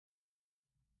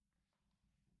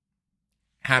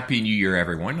Happy New Year,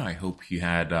 everyone. I hope you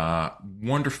had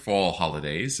wonderful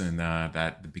holidays and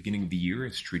that the beginning of the year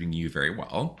is treating you very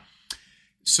well.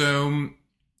 So,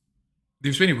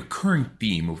 there's been a recurring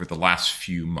theme over the last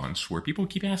few months where people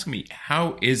keep asking me,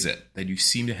 how is it that you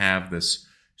seem to have this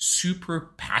super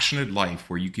passionate life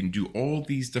where you can do all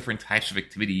these different types of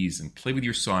activities and play with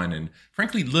your son and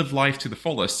frankly live life to the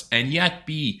fullest and yet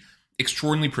be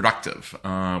extraordinarily productive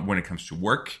when it comes to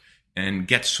work and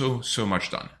get so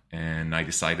much done? And I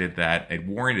decided that it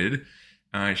warranted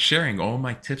sharing all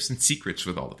my tips and secrets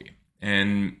with all of you.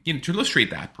 And to illustrate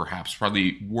that, perhaps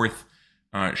probably worth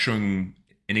showing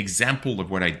an example of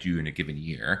what I do in a given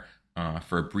year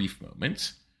for a brief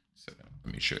moment. So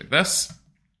let me show you this.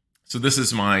 So this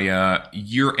is my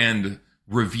year-end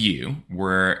review,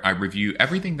 where I review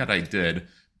everything that I did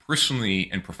personally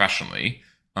and professionally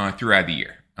throughout the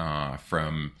year,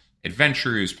 from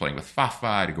adventures, playing with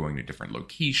Fafa, to going to different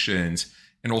locations,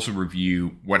 and also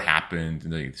review what happened,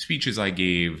 the speeches I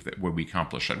gave, what we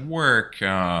accomplished at work,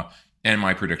 and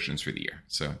my predictions for the year.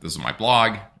 So this is my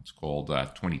blog. It's called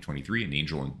 2023, An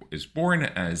Angel is Born,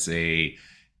 as a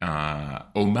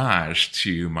homage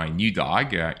to my new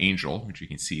dog, Angel, which you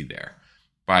can see there.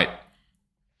 But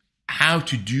how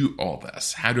to do all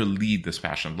this, how to lead this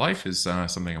passionate life, is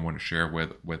something I want to share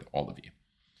with all of you.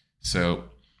 So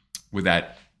without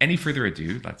any further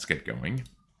ado, let's get going.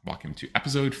 Welcome to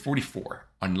episode 44,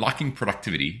 Unlocking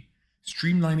Productivity,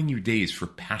 Streamlining Your Days for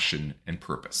Passion and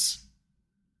Purpose.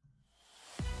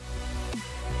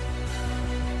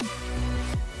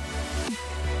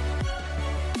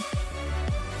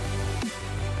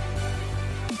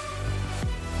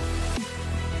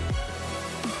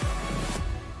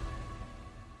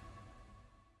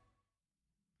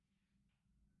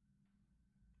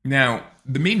 Now,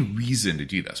 the main reason to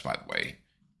do this, by the way,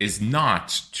 is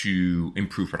not to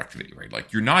improve productivity, right?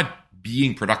 Like, you're not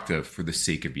being productive for the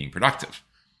sake of being productive.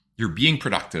 You're being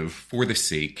productive for the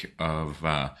sake of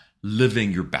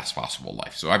living your best possible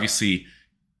life. So obviously,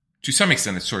 to some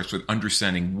extent, it starts with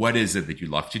understanding what is it that you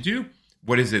love to do,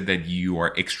 what is it that you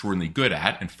are extraordinarily good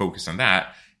at, and focus on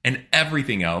that, and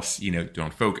everything else,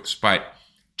 don't focus. But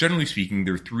generally speaking,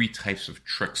 there are three types of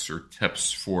tricks or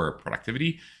tips for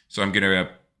productivity. So I'm going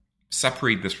to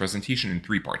separate this presentation in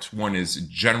three parts. One is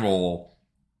general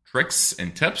tricks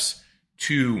and tips.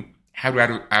 Two, how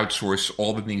to outsource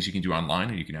all the things you can do online,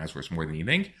 and you can outsource more than you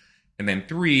think. And then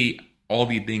three, all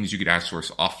the things you could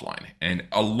outsource offline. And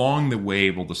along the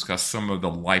way, we'll discuss some of the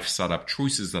life setup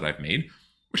choices that I've made,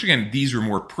 which again, these are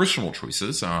more personal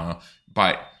choices,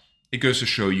 but it goes to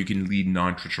show you can lead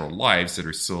non-traditional lives that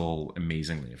are still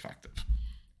amazingly effective.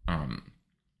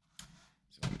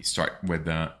 So let me start with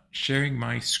sharing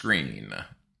my screen.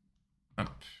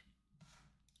 Up.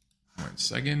 1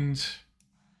 second.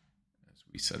 As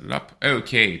we set it up.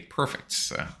 Okay, perfect.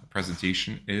 The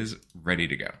presentation is ready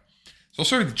to go. So I'll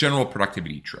start with general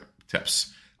productivity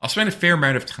tips. I'll spend a fair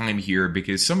amount of time here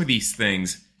because some of these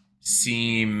things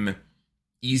seem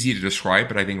easy to describe,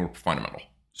 but I think are fundamental.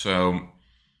 So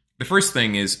the first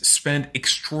thing is spend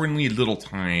extraordinarily little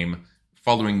time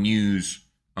following news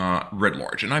writ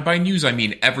large. And by news, I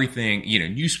mean everything,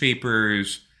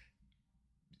 newspapers,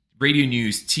 radio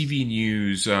news, TV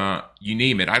news, you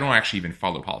name it. I don't actually even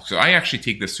follow politics. So I actually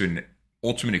take this to an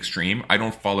ultimate extreme. I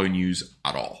don't follow news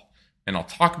at all. And I'll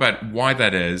talk about why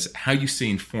that is, how you stay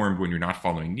informed when you're not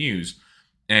following news,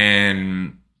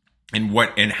 and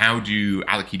how to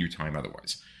allocate your time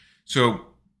otherwise. So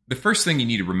the first thing you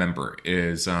need to remember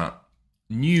is the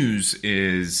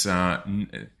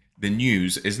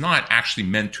news is not actually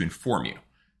meant to inform you.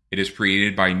 It is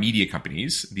created by media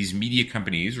companies. These media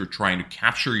companies are trying to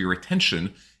capture your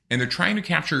attention, and they're trying to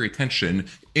capture your attention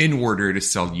in order to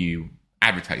sell you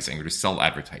advertising or to sell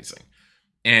advertising.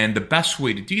 And the best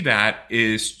way to do that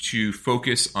is to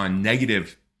focus on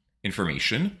negative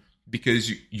information,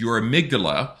 because your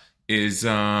amygdala is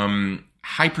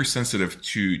hypersensitive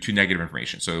to negative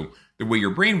information. So the way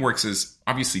your brain works is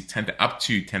obviously up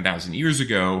to 10,000 years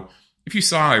ago. If you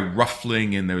saw a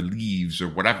ruffling in the leaves or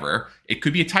whatever, it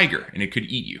could be a tiger and it could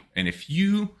eat you. And if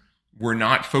you were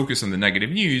not focused on the negative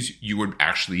news, you would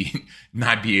actually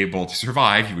not be able to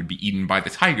survive. You would be eaten by the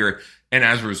tiger. And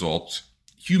as a result,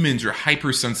 humans are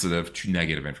hypersensitive to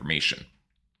negative information.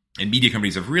 And media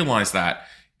companies have realized that,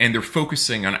 and they're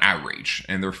focusing on outrage,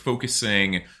 and they're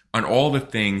focusing on all the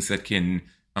things that can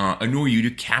annoy you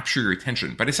to capture your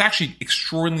attention. But it's actually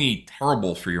extraordinarily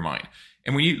terrible for your mind.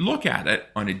 And when you look at it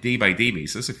on a day-by-day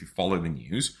basis, if you follow the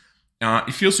news,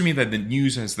 it feels to me that the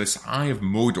news has this eye of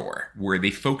Modor, where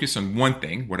they focus on one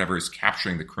thing, whatever is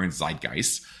capturing the current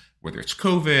zeitgeist, whether it's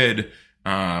COVID,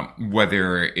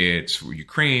 whether it's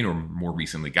Ukraine or more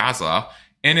recently Gaza,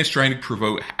 and it's trying to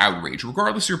provoke outrage.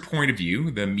 Regardless of your point of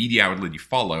view, the media outlet you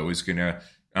follow is going to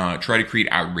try to create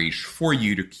outrage for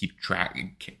you to keep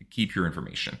your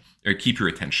information, or keep your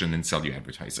attention and sell you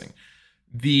advertising.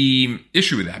 The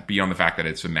issue with that, beyond the fact that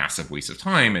it's a massive waste of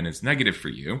time and it's negative for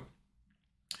you,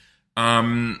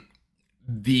 not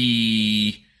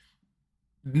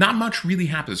much really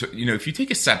happens. If you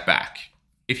take a step back,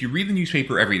 if you read the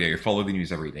newspaper every day or follow the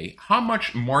news every day, how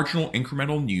much marginal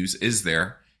incremental news is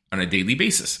there on a daily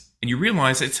basis? And you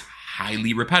realize it's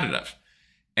highly repetitive.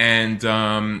 And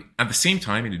at the same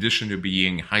time, in addition to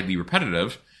being highly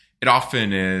repetitive, it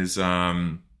often is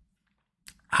highly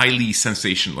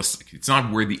sensationalistic. It's not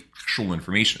where the actual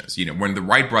information is. When the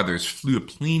Wright brothers flew a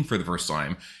plane for the first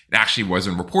time, it actually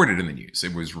wasn't reported in the news.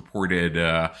 It was reported,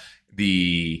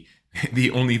 the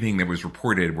only thing that was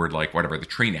reported were the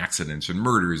train accidents and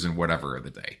murders and whatever of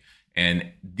the day.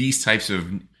 And these types of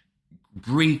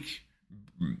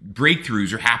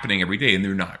breakthroughs are happening every day, and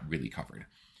they're not really covered.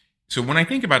 So when I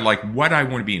think about what I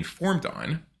want to be informed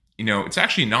on, it's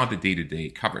actually not the day-to-day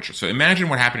coverage. So imagine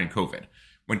what happened in COVID.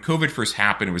 When COVID first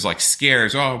happened, it was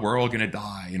scares. Oh, we're all going to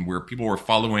die. And where people were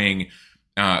following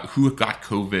who got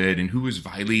COVID and who was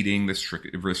violating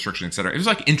the restriction, et cetera. It was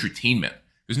like entertainment.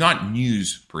 It was not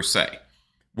news per se.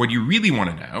 What you really want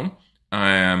to know,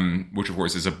 which of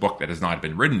course is a book that has not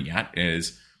been written yet,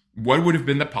 is what would have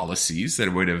been the policies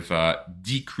that would have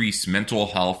decreased mental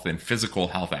health and physical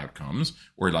health outcomes,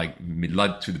 or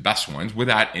led to the best ones,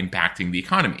 without impacting the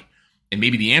economy. And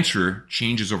maybe the answer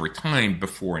changes over time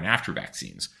before and after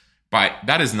vaccines. But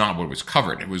that is not what was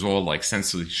covered. It was all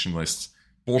sensationalist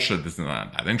bullshit that's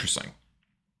not that interesting.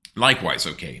 Likewise,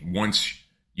 once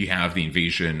you have the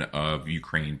invasion of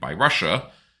Ukraine by Russia,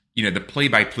 the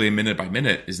play-by-play,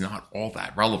 minute-by-minute is not all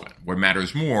that relevant. What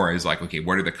matters more is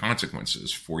what are the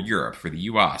consequences for Europe, for the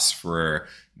US, for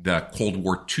the Cold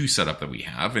War II setup that we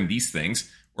have? And these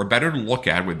things are better to look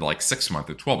at with 6 month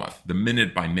or 12 month. The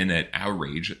minute-by-minute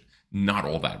outrage, not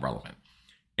all that relevant.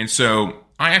 And so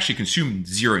I actually consume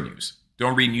zero news.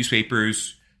 Don't read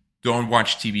newspapers, don't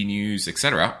watch TV news,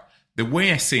 etc. The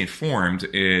way I stay informed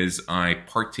is I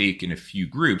partake in a few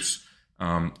groups.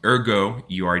 Ergo,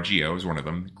 ERGO is one of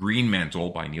them. Green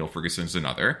Mantle by Neil Ferguson is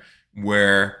another,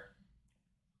 where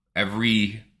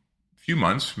every few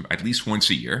months, at least once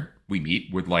a year, we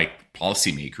meet with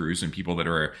policymakers and people that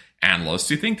are analysts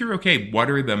to think through, what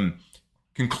are the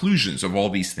conclusions of all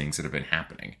these things that have been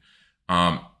happening?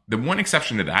 The one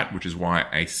exception to that, which is why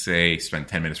I say spend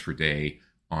 10 minutes per day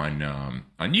on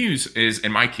news, is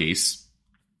in my case,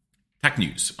 tech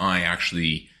news.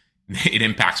 It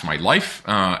impacts my life,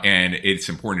 and it's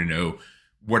important to know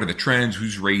what are the trends,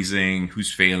 who's raising,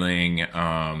 who's failing.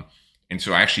 And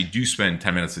so I actually do spend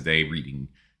 10 minutes a day reading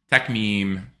Tech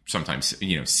Meme, sometimes,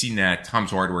 CNET,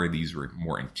 Tom's Hardware. These were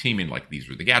more entertainment, these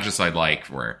were the gadgets I like,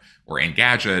 or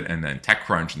Engadget, and then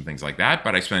TechCrunch and things like that.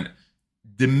 But I spent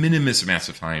de minimis amounts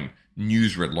of time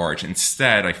news writ large.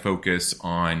 Instead, I focus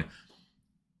on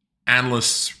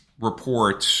analysts'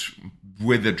 reports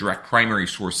with the direct primary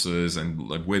sources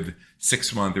and with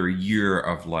 6 month or a year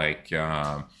of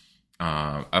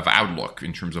outlook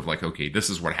in terms of this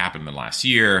is what happened in the last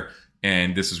year,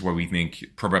 and this is what we think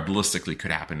probabilistically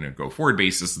could happen on a go forward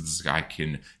basis. This guy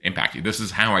can impact you. This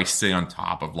is how I stay on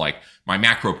top of my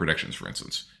macro predictions, for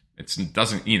instance.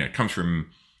 It comes from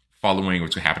following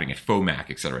what's happening at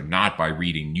FOMAC, et cetera, not by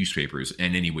reading newspapers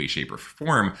in any way, shape, or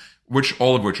form,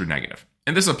 all of which are negative.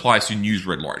 And this applies to news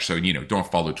writ large. So,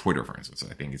 don't follow Twitter, for instance.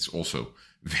 I think it's also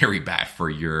very bad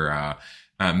for your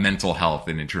mental health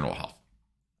and internal health.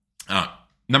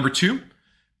 Number two,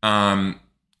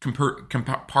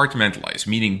 compartmentalize,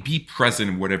 meaning be present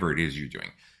in whatever it is you're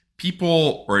doing.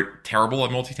 People are terrible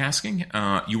at multitasking.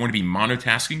 You want to be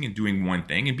monotasking and doing one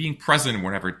thing and being present in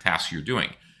whatever task you're doing.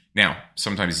 Now,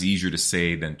 sometimes it's easier to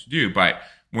say than to do, but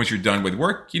once you're done with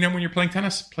work, when you're playing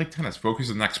tennis, play tennis. Focus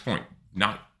on the next point,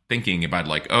 not thinking about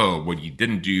what you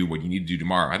didn't do, what you need to do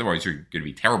tomorrow. Otherwise, you're going to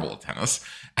be terrible at tennis.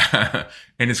 And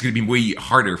it's going to be way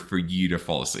harder for you to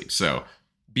fall asleep. So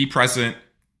be present,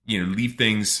 leave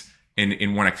things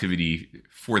in one activity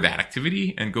for that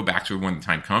activity and go back to it when the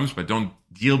time comes, but don't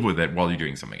deal with it while you're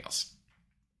doing something else.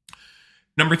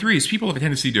 Number three is people have a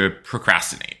tendency to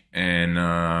procrastinate.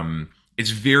 And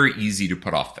it's very easy to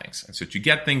put off things. And so to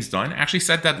get things done, actually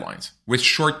set deadlines with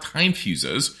short time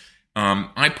fuses.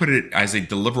 I put it as a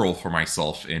deliverable for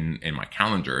myself in my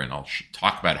calendar, and I'll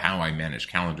talk about how I manage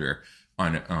calendar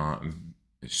on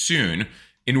soon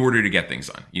in order to get things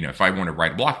done. If I want to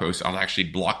write a blog post, I'll actually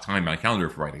block time in my calendar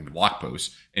for writing the blog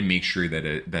post and make sure that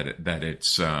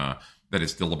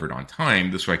it's delivered on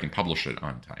time. This way I can publish it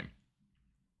on time.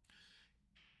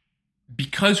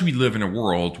 because we live in a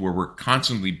world where we're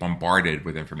constantly bombarded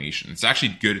with information, it's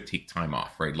actually good to take time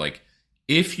off, right? Like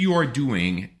if you are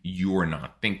doing, you are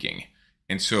not thinking.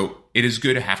 And so it is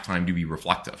good to have time to be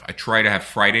reflective. I try to have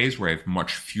Fridays where I have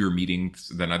much fewer meetings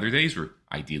than other days, or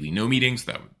ideally no meetings.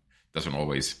 That doesn't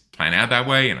always plan out that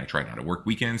way. And I try not to work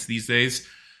weekends these days.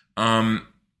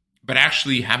 But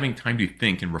actually having time to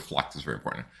think and reflect is very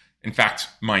important. In fact,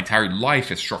 my entire life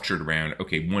is structured around,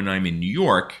 okay, when I'm in New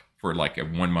York for like a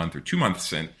 1 month or 2 month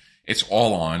stint, it's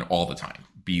all on all the time,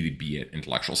 be it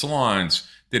intellectual salons,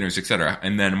 dinners, etc.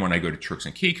 And then when I go to Turks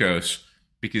and Caicos,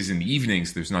 because in the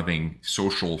evenings, there's nothing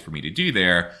social for me to do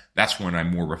there, that's when I'm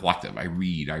more reflective. I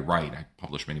read, I write, I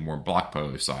publish many more blog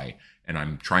posts, and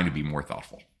I'm trying to be more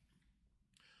thoughtful.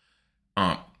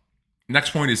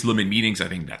 Next point is limit meetings. I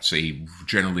think that's a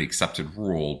generally accepted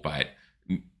rule, but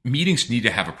meetings need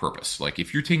to have a purpose. Like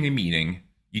if you're taking a meeting,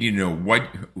 you need to know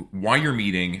why you're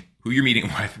meeting, who you're meeting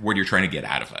with, what you're trying to get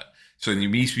out of it. So there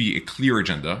needs to be a clear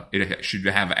agenda. It should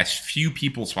have as few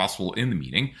people as possible in the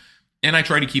meeting. And I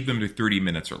try to keep them to 30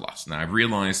 minutes or less. Now, I've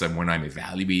realized that when I'm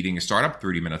evaluating a startup,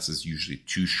 30 minutes is usually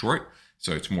too short.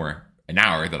 So it's more an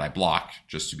hour that I block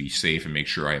just to be safe and make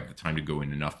sure I have the time to go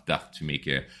in enough depth to make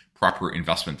a proper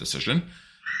investment decision.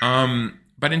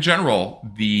 But in general,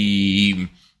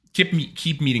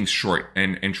 keep meetings short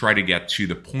and try to get to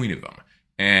the point of them.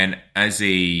 And as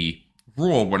a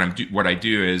rule, what I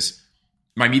do is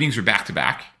my meetings are back to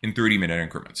back in 30-minute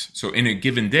increments. So in a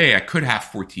given day, I could have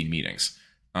 14 meetings.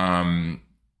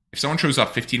 If someone shows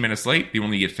up 15 minutes late, they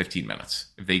only get 15 minutes.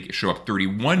 If they show up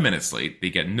 31 minutes late, they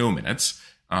get no minutes.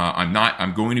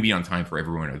 I'm going to be on time for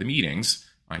every one of the meetings.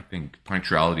 I think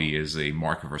punctuality is a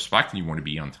mark of respect, and you want to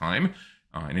be on time.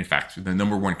 And in fact, the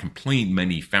number one complaint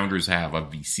many founders have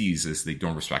of VCs is they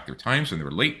don't respect their times when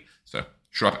they're late. So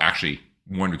show up actually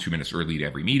 1 or 2 minutes early to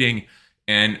every meeting,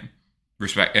 and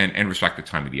respect the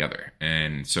time of the other.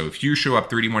 And so if you show up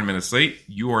 31 minutes late,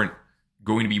 you are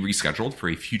going to be rescheduled for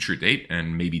a future date,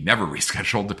 and maybe never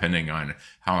rescheduled, depending on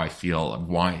how I feel and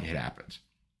why it happened.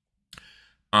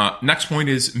 Next point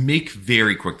is make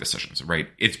very quick decisions, right?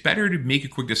 It's better to make a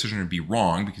quick decision and be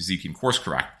wrong because you can course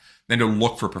correct than to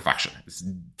look for perfection. It's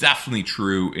definitely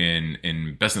true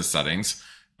in business settings,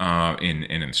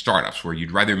 in startups, where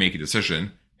you'd rather make a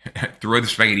decision, throw the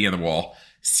spaghetti on the wall,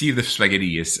 see if the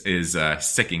spaghetti is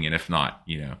sticking, and if not,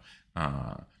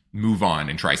 move on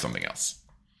and try something else.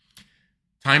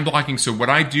 Time blocking. So what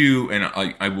I do, and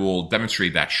I will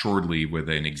demonstrate that shortly with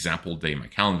an example day in my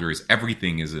calendar, is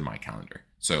everything is in my calendar.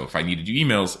 So if I need to do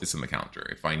emails, it's in the calendar.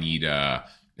 If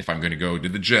I'm going to go to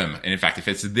the gym, and in fact, if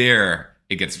it's there,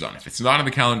 it gets done. If it's not in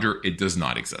the calendar, it does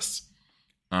not exist.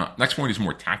 Next point is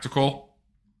more tactical.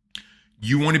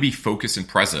 You want to be focused and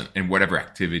present in whatever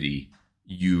activity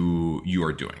you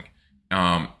are doing.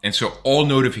 And so all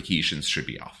notifications should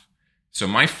be off. So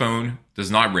my phone does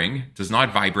not ring, does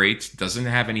not vibrate, doesn't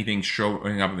have anything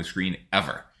showing up on the screen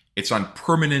ever. It's on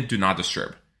permanent do not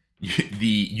disturb.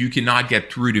 You cannot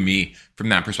get through to me from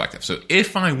that perspective. So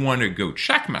if I want to go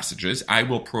check messages, I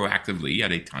will proactively,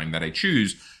 at a time that I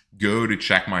choose, go to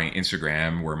check my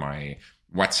Instagram or my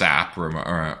WhatsApp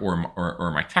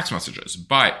or my text messages.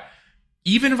 But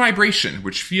even a vibration,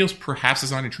 which feels perhaps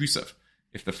as non-intrusive,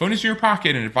 if the phone is in your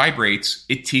pocket and it vibrates,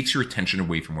 it takes your attention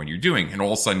away from what you're doing. And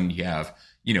all of a sudden you have,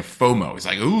 FOMO. It's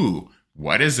like, ooh,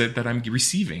 what is it that I'm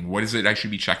receiving? What is it I should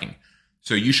be checking?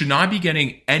 So you should not be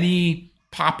getting any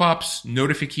pop-ups,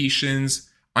 notifications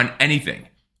on anything.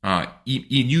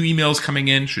 New emails coming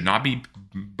in should not be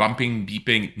bumping,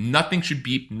 beeping. Nothing should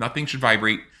beep. Nothing should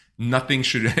vibrate. Nothing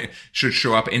should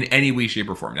show up in any way, shape,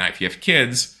 or form. Now, if you have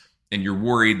kids and you're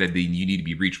worried that you need to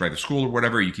be reached by the school or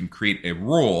whatever, you can create a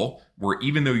rule where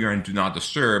even though you're on Do Not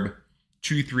Disturb,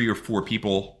 2, 3, or 4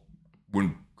 people,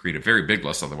 wouldn't create a very big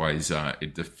list, otherwise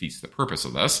it defeats the purpose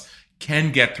of this,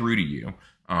 can get through to you.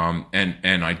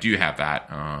 And I do have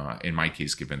that in my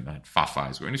case, given that Fafa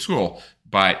is going to school.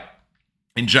 But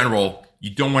in general, you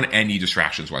don't want any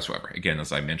distractions whatsoever. Again,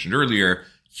 as I mentioned earlier,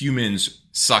 humans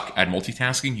suck at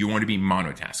multitasking. You want to be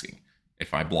monotasking.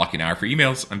 If I block an hour for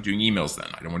emails, I'm doing emails then.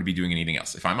 I don't want to be doing anything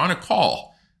else. If I'm on a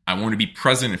call, I want to be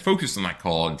present and focused on that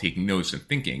call and taking notes and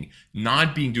thinking,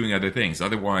 not doing other things.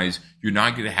 Otherwise, you're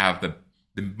not going to have the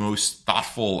most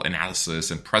thoughtful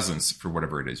analysis and presence for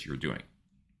whatever it is you're doing.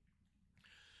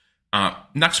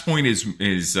 Next point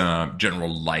is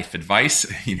general life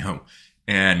advice,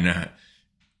 and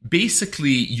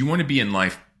basically you want to be in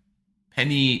life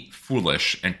penny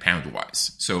foolish and pound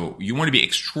wise. So you want to be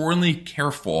extraordinarily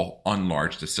careful on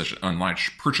large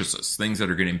purchases, things that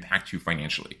are going to impact you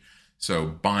financially. So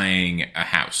buying a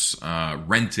house,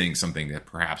 renting something that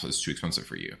perhaps is too expensive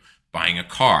for you, buying a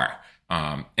car,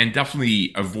 And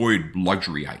definitely avoid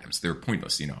luxury items. They're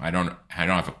pointless. I don't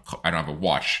have a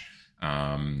watch.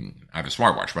 I have a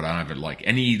smartwatch, but I don't have like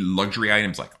any luxury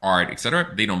items like art,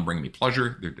 etc. They don't bring me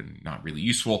pleasure. They're not really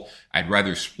useful. I'd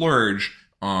rather splurge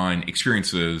on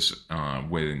experiences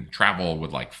when travel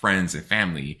with like friends and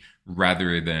family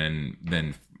rather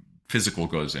than physical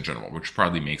goods in general, which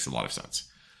probably makes a lot of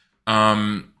sense.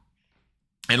 And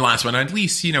last but not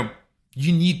least, you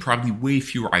need probably way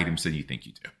fewer items than you think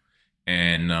you do.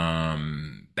 And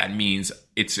that means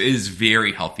it is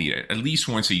very healthy to, at least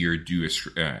once a year, do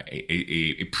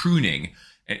a pruning.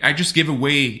 And I just give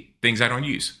away things I don't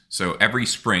use. So every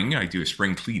spring, I do a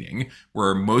spring cleaning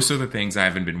where most of the things I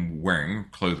haven't been wearing,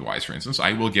 clothes-wise, for instance,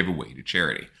 I will give away to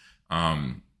charity.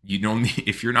 You don't need,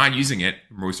 if you're not using it,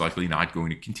 most likely not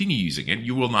going to continue using it,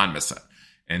 you will not miss it.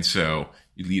 And so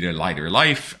you lead a lighter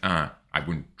life. I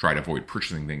wouldn't try to avoid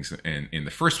purchasing things in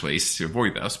the first place to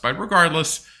avoid this, but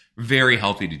regardless, very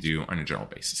healthy to do on a general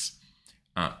basis.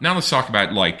 Now let's talk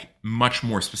about like much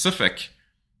more specific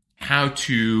how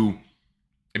to,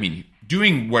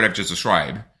 doing what I've just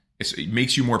described, it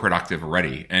makes you more productive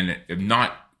already, and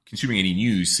not consuming any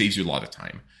news saves you a lot of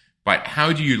time. But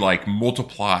how do you like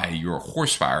multiply your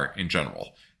horsepower in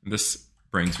general? And this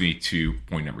brings me to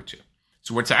point number 2.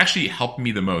 So what's actually helped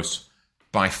me the most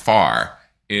by far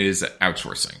is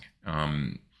outsourcing.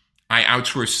 I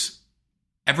outsource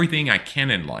everything I can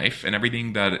in life and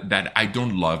everything that I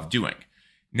don't love doing.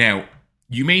 Now,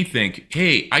 you may think,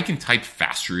 hey, I can type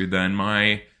faster than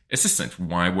my assistant.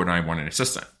 Why would I want an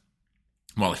assistant?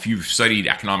 Well, if you've studied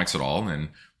economics at all, and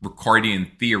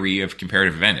Ricardian theory of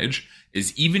comparative advantage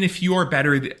is even if you are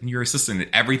better than your assistant at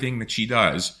everything that she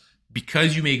does,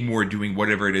 because you make more doing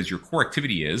whatever it is your core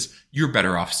activity is, you're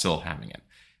better off still having it.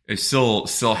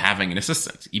 Still having an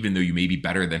assistant, even though you may be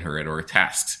better than her at her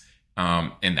tasks.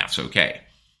 And that's okay.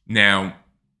 Now,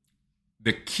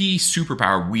 the key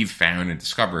superpower we've found and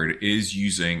discovered is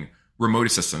using remote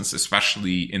assistants,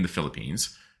 especially in the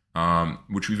Philippines,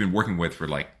 which we've been working with for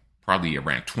like probably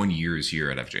around 20 years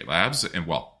here at FJ Labs. And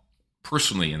well,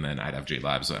 personally, and then at FJ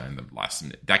Labs in the last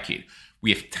decade.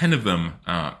 We have 10 of them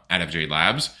at FJ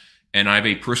Labs, and I have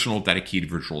a personal dedicated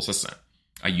virtual assistant.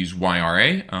 I use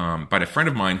YRA, but a friend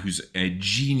of mine who's a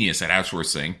genius at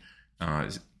outsourcing,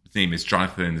 his name is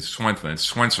Jonathan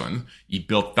Swenson. He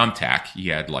built Thumbtack. He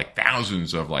had like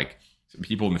thousands of like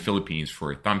people in the Philippines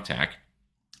for Thumbtack.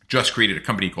 Just created a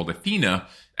company called Athena,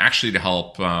 actually to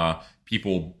help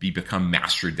people become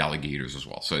master delegators as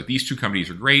well. So these two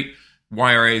companies are great.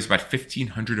 YRA is about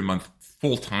 $1,500 a month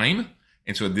full time,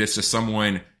 and so this is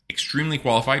someone extremely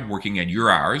qualified working at your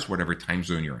hours, whatever time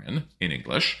zone you're in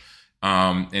English.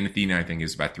 And Athena, I think,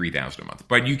 is about $3,000 a month.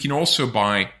 But you can also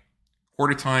buy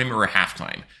quarter time or a half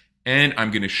time. And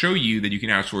I'm going to show you that you can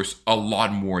outsource a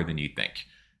lot more than you think.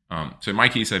 So in my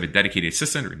case, I have a dedicated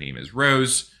assistant. Her name is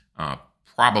Rose.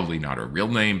 Probably not her real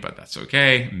name, but that's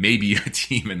okay. Maybe a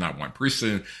team and not one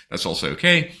person. That's also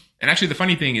okay. And actually, the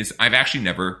funny thing is I've actually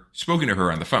never spoken to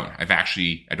her on the phone.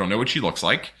 I don't know what she looks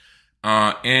like.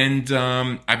 And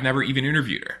I've never even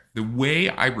interviewed her. The way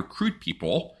I recruit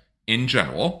people in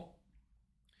general,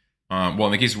 well,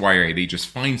 in the case of YRA, they just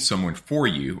find someone for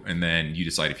you, and then you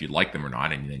decide if you like them or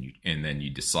not, and then you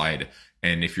decide,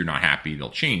 and if you're not happy, they'll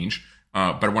change.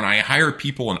 But when I hire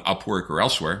people on Upwork or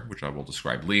elsewhere, which I will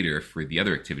describe later for the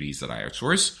other activities that I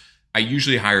outsource, I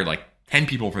usually hire like 10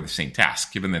 people for the same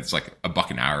task, given that it's like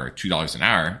 $1 an hour or $2 an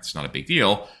hour. It's not a big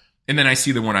deal. And then I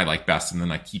see the one I like best, and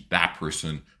then I keep that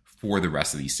person for the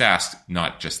rest of these tasks,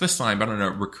 not just this time, but on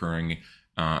a recurring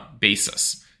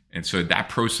basis. And so that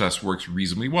process works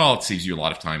reasonably well. It saves you a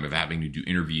lot of time of having to do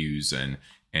interviews and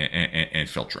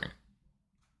filtering.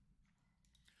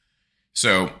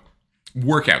 So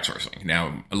work outsourcing.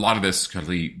 Now, a lot of this is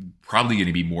probably going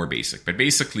to be more basic, but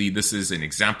basically this is an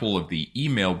example of the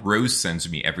email Rose sends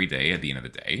me every day at the end of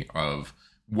the day of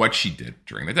what she did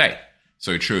during the day.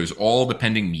 So it shows all the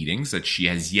pending meetings that she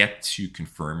has yet to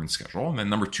confirm and schedule. And then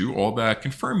number 2, all the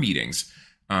confirmed meetings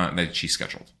that she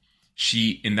scheduled.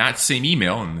 In that same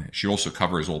email, and she also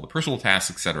covers all the personal tasks,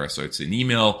 etc. So it's an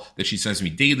email that she sends me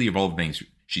daily of all the things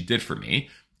she did for me.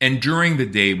 And during the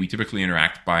day, we typically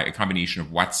interact by a combination of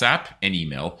WhatsApp and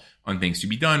email on things to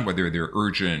be done, whether they're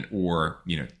urgent or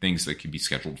things that can be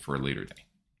scheduled for a later day.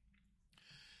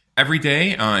 Every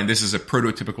day, and this is a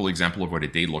prototypical example of what a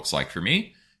day looks like for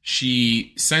me,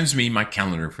 she sends me my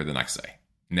calendar for the next day.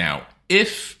 Now,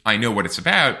 if I know what it's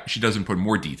about, she doesn't put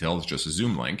more detail. It's just a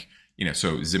Zoom link.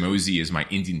 So Zimozi is my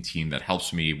Indian team that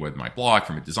helps me with my blog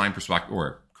from a design perspective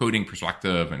or coding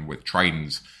perspective, and with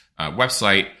Triton's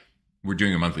website. We're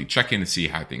doing a monthly check-in to see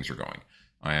how things are going.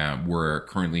 We're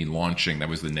currently launching, that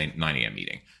was the 9 a.m.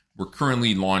 meeting. We're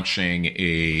currently launching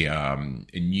a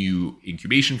new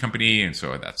incubation company, and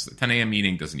so that's the 10 a.m.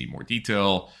 meeting. Doesn't need more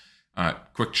detail.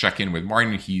 Quick check-in with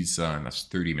Martin. That's a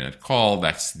 30-minute call.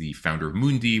 That's the founder of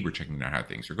Mundi. We're checking out how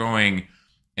things are going.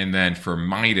 And then for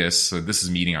Midas, so this is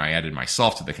a meeting I added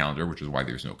myself to the calendar, which is why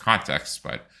there's no context,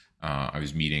 but I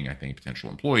was meeting, I think, a potential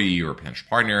employee or a potential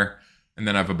partner. And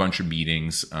then I have a bunch of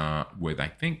meetings with, I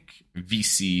think,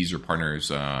 VCs or partners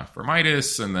for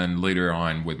Midas, and then later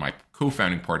on with my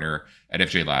co-founding partner at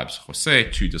FJ Labs,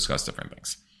 Jose, to discuss different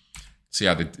things. See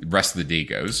how the rest of the day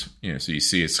goes. So you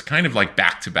see it's kind of like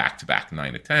back to back to back,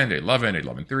 9 to 10 to 11,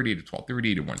 11:30 to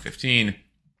 12:30 to 1:15.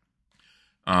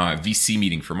 VC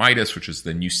meeting for Midas, which is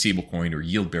the new stablecoin or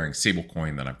yield-bearing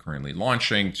stablecoin that I'm currently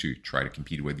launching to try to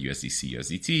compete with USDC,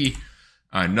 USDT.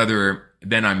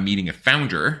 Then I'm meeting a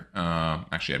founder,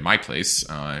 actually at my place,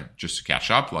 just to catch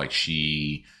up. Like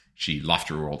she left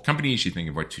her old company. She's thinking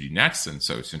of what to do next. And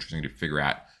so it's interesting to figure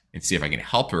out and see if I can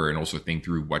help her and also think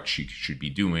through what she should be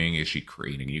doing. Is she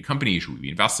creating a new company? Should we be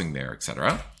investing there,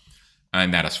 etc.?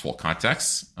 And that has full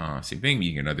context. Same thing,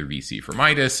 meeting another VC for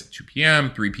Midas at 2 p.m.,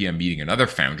 3 p.m. meeting another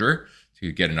founder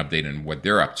to get an update on what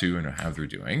they're up to and how they're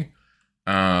doing.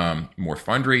 More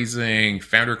fundraising,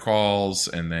 founder calls,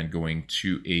 and then going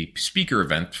to a speaker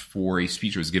event for a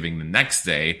speech I was giving the next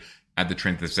day at the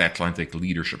Transatlantic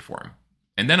Leadership Forum.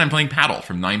 And then I'm playing paddle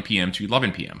from 9 p.m. to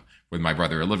 11 p.m. with my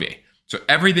brother Olivier. So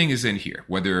everything is in here,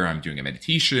 whether I'm doing a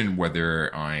meditation,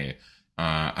 whether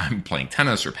I'm playing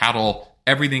tennis or paddle.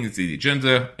 Everything is the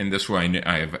agenda, and this way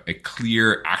I have a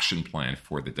clear action plan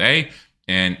for the day,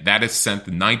 and that is sent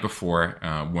the night before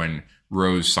when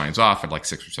Rose signs off at like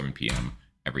 6 or 7 p.m.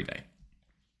 every day.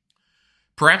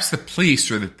 Perhaps the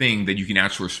place or the thing that you can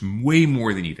outsource way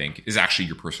more than you think is actually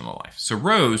your personal life. So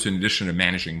Rose, in addition to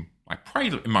managing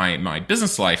my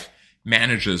business life,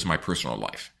 manages my personal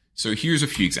life. So here's a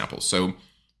few examples. So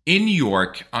in New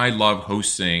York, I love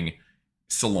hosting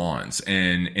salons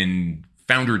and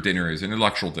founder dinners,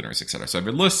 intellectual dinners, etc. So I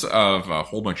have a list of a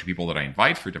whole bunch of people that I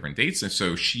invite for different dates. And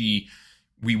so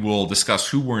we will discuss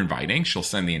who we're inviting. She'll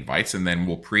send the invites, and then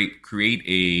we'll create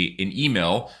an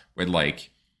email with like,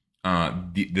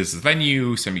 this is the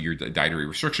venue, send me your dietary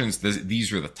restrictions.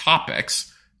 These are the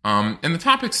topics. And the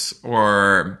topics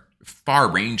are far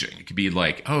ranging. It could be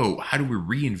like, how do we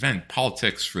reinvent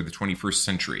politics for the 21st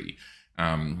century?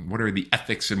 What are the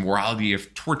ethics and morality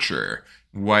of torture?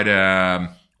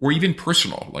 Or even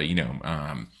personal, like,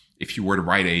 if you were to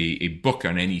write a book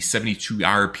on any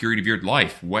 72-hour period of your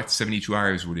life, what 72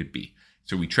 hours would it be?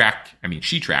 So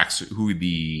she tracks who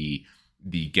the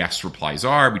guest replies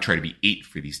are. We try to be 8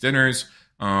 for these dinners,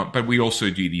 but we also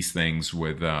do these things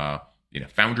with,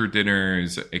 founder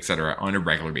dinners, etc. on a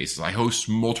regular basis. I host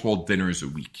multiple dinners a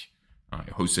week. I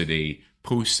hosted a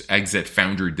post-exit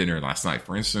founder dinner last night,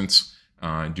 for instance,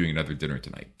 doing another dinner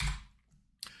tonight.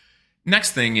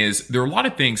 Next thing is, there are a lot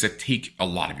of things that take a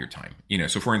lot of your time.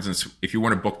 So for instance, if you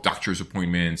want to book doctor's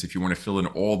appointments, if you want to fill in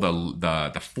all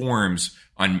the forms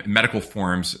on medical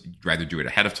forms, you'd rather do it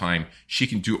ahead of time. She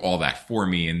can do all that for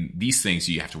me. And these things,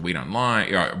 you have to wait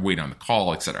online, wait on the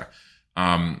call, etc.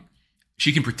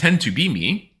 She can pretend to be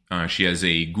me. She has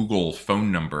a Google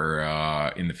phone number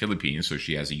in the Philippines, so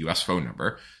she has a US phone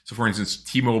number. So for instance,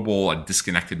 T-Mobile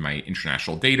disconnected my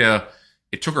international data.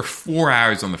 It took her 4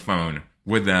 hours on the phone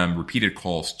with them, repeated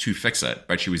calls to fix it,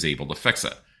 but she was able to fix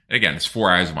it. And again, it's 4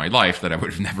 hours of my life that I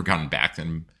would have never gotten back, and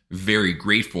I'm very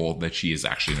grateful that she is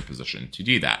actually in a position to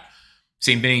do that.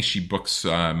 Same thing, she books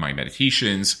my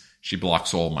meditations, she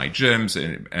blocks all my gyms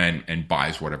and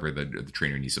buys whatever the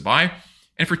trainer needs to buy.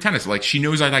 And for tennis, like, she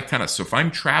knows I like tennis. So if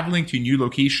I'm traveling to a new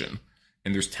location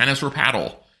and there's tennis or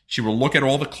paddle, she will look at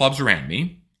all the clubs around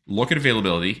me, look at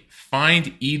availability,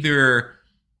 find either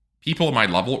people at my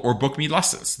level or book me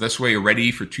lessons. This way,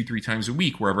 already for 2-3 times a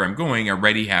week, wherever I'm going, I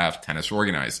already have tennis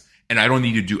organized. And I don't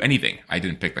need to do anything. I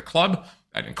didn't pick the club.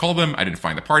 I didn't call them. I didn't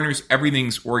find the partners.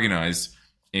 Everything's organized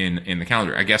in the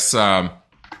calendar. I guess I'm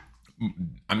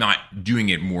not doing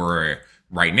it more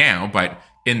right now, but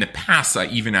in the past, I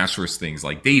even outsourced things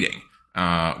like dating,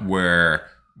 where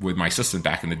with my assistant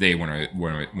back in the day when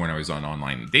I was on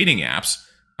online dating apps,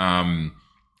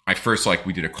 I first,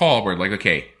 we did a call where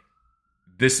okay,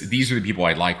 these are the people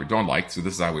I like or don't like. So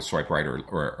this is how I would swipe right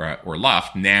or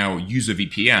left. Now use a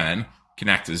VPN,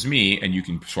 connect as me, and you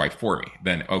can swipe for me.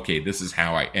 Then, okay, this is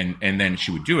how and then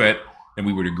she would do it, and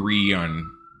we would agree on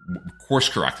course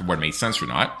correct what made sense or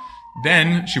not.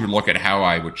 Then she would look at how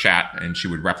I would chat, and she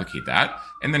would replicate that.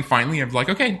 And then finally, I'm like,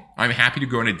 okay, I'm happy to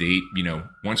go on a date,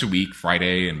 once a week,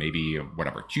 Friday, and maybe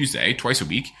Tuesday, twice a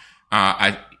week,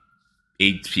 at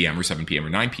 8 p.m. or 7 p.m. or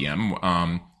 9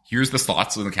 p.m. here's the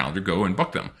slots on the calendar, go and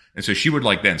book them. And so she would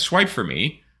like then swipe for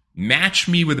me, match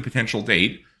me with a potential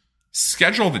date,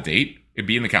 schedule the date, it'd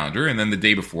be in the calendar, and then the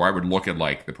day before I would look at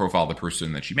like the profile of the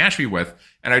person that she matched me with,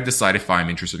 and I'd decide if I'm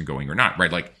interested in going or not,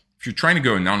 right? Like if you're trying to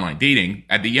go in online dating,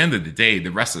 at the end of the day,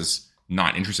 the rest is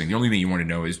not interesting. The only thing you want to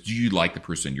know is, do you like the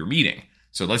person you're meeting?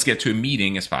 So let's get to a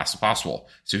meeting as fast as possible.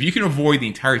 So if you can avoid the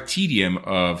entire tedium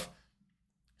of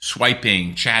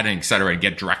swiping, chatting, etc., and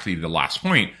get directly to the last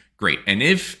point, great. And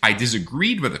if I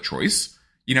disagreed with a choice,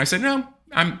 I said, no,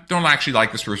 I don't actually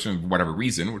like this person for whatever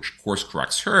reason, which of course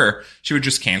corrects her, she would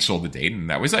just cancel the date and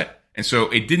that was it. And so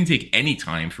it didn't take any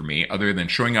time for me other than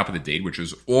showing up at the date, which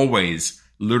was always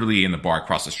literally in the bar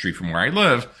across the street from where I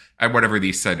live at whatever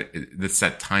the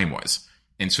set time was.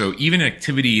 And so even an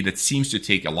activity that seems to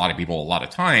take a lot of people a lot of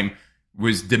time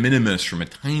was de minimis from a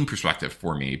time perspective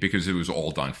for me because it was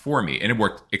all done for me and it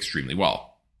worked extremely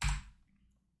well.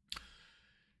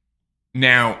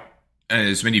 Now,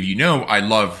 as many of you know, I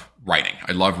love writing.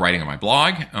 I love writing on my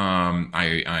blog.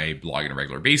 I blog on a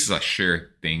regular basis. I share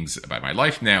things about my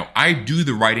life. Now, I do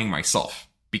the writing myself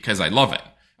because I love it.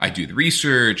 I do the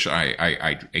research,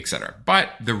 I etc.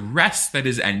 But the rest that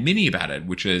is admin about it,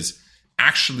 which is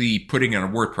actually putting it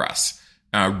on WordPress,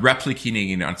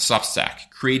 replicating it on Substack,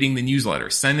 creating the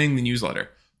newsletter, sending the newsletter,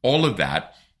 all of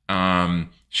that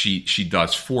she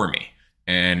does for me.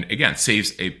 And again,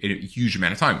 saves a huge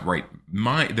amount of time, right?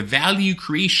 The value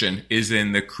creation is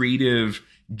in the creative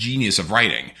genius of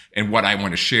writing and what I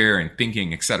want to share and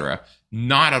thinking, etc.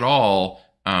 Not at all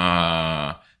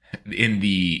in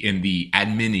the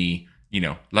admin-y,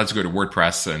 let's go to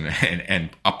WordPress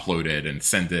and upload it and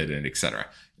send it and etc.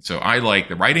 So I like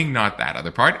the writing, not that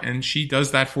other part, and she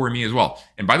does that for me as well.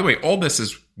 And by the way, all this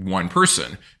is one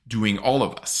person doing all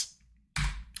of this.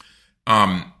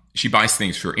 She buys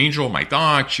things for Angel, my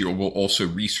dog. She will also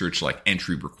research like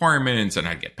entry requirements and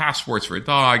how to get passports for a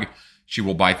dog. She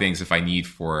will buy things if I need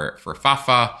for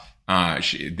Fafa.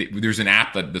 There's an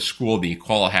app that the school, the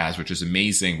École, has, which is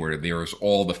amazing, where there's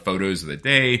all the photos of the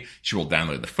day. She will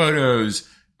download the photos.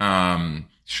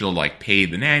 She'll like pay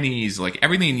the nannies, like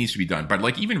everything needs to be done. But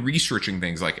like even researching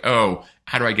things like, oh,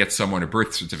 how do I get someone a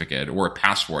birth certificate or a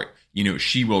passport?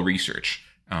 She will research,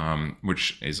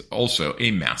 which is also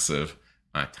a massive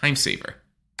time saver.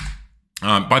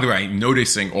 By the way, I'm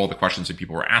noticing all the questions that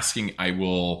people were asking. I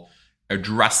will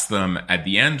address them at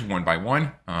the end, one by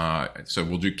one. So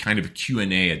we'll do kind of a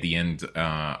Q&A at the end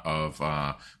of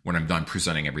when I'm done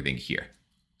presenting everything here.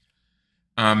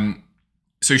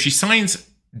 So she signs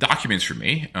documents for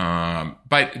me,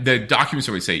 but the documents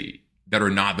I would say that are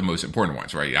not the most important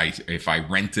ones, right? If I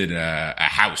rented a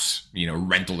house,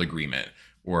 rental agreement,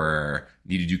 or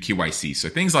need to do KYC. So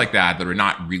things like that are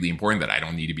not really important that I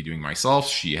don't need to be doing myself.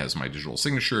 She has my digital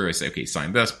signature. I say, okay,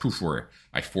 sign this, poof, or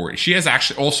I forward it. She has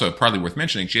actually also, probably worth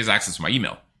mentioning, she has access to my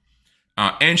email.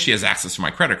 And she has access to my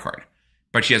credit card.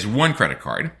 But she has one credit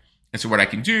card. And so what I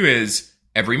can do is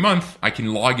every month I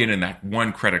can log in that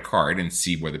one credit card and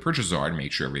see where the purchases are and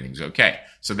make sure everything's okay.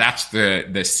 So that's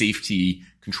the safety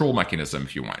control mechanism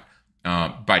if you want.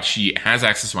 But she has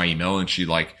access to my email and she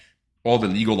all the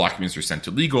legal documents are sent to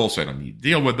legal, so I don't need to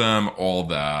deal with them. All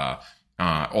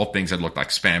things that look like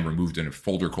spam removed in a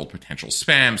folder called potential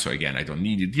spam. So again, I don't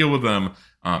need to deal with them.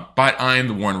 But I'm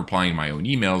the one replying my own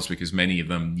emails because many of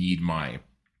them need my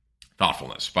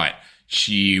thoughtfulness. But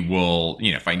she will,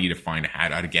 if I need to find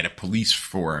out how to get a police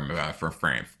form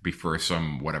for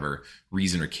some whatever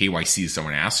reason or KYC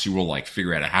someone asks, she will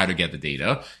figure out how to get the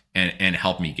data and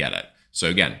help me get it. So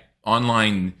again,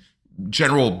 online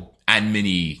general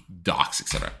admin docs,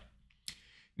 etc.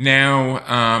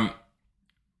 Now,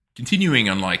 continuing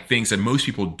on things that most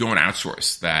people don't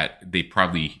outsource that they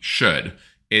probably should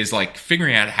is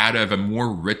figuring out how to have a more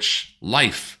rich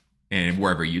life in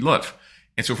wherever you live.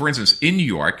 And so, for instance, in New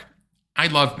York, I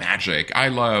love magic, I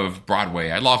love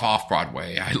Broadway, I love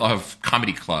off-Broadway, I love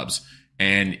comedy clubs.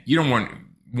 And you don't want,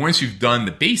 once you've done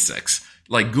the basics,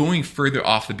 going further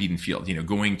off the beaten field,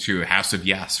 going to House of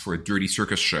Yes for a Dirty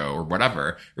Circus show or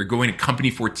whatever, or going to Company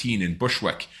 14 in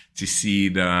Bushwick to see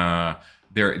their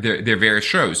various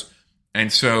shows.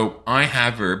 And so I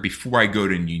have her, before I go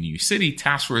to New City,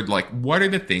 tasked with what are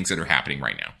the things that are happening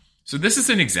right now? So this is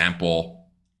an example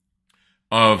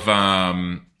of,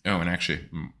 and actually,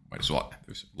 might as well,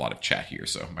 there's a lot of chat here,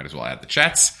 so might as well add the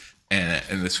chats.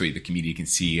 And this way the community can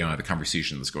see the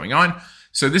conversation that's going on.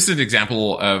 So this is an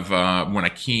example of when I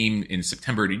came in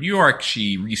September to New York,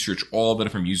 she researched all the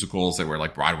different musicals that were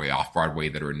Broadway, off-Broadway,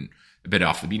 that are a bit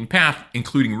off the beaten path,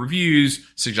 including reviews,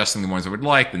 suggesting the ones I would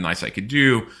like, the nights I could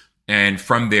do. And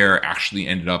from there, actually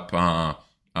ended up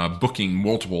booking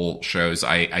multiple shows.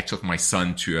 I took my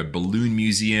son to a balloon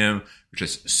museum, which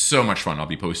is so much fun. I'll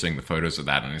be posting the photos of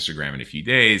that on Instagram in a few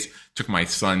days. Took my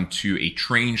son to a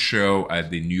train show at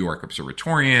the New York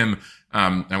Observatorium.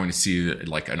 I went to see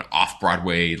like an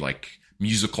off-Broadway like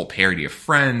musical parody of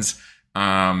Friends.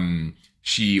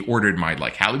 She ordered my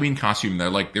like Halloween costume. They're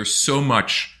like, there's so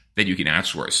much that you can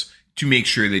outsource to make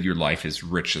sure that your life is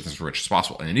rich as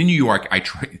possible. And in New York,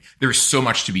 there's so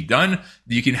much to be done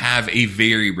that you can have a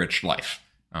very rich life.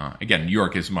 Again, New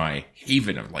York is my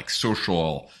haven of like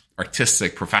social,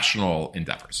 artistic, professional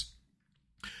endeavors.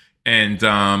 And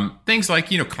things like,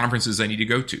 conferences I need to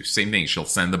go to. Same thing. She'll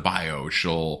send the bio.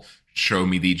 She'll show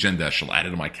me the agenda. She'll add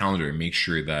it to my calendar and make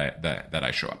sure that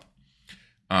I show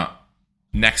up.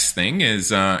 Next thing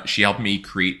is she helped me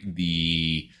create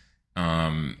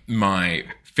my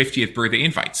 50th birthday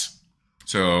invites.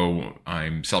 So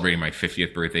I'm celebrating my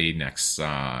 50th birthday next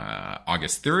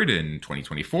August 3rd in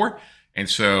 2024. And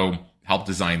so helped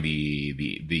design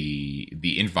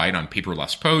the invite on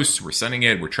paperless posts. We're sending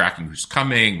it. We're tracking who's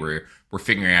coming. We're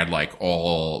figuring out like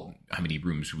how many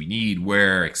rooms we need,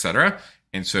 where, etc.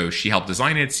 And so she helped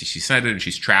design it. She sent it and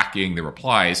she's tracking the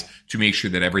replies to make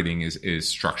sure that everything is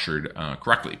structured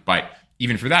correctly. But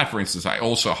even for that, for instance, I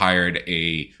also hired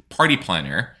a party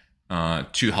planner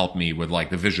to help me with like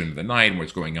the vision of the night and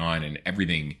what's going on and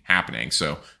everything happening.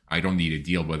 So I don't need to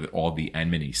deal with all the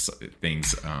admin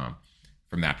things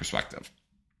from that perspective.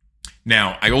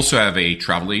 Now, I also have a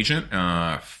travel agent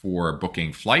for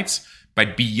booking flights,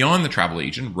 but beyond the travel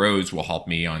agent, Rose will help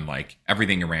me on like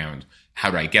everything around how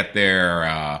do I get there,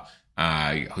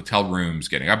 hotel rooms,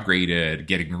 getting upgraded,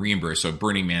 getting reimbursed. So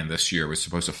Burning Man this year was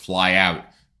supposed to fly out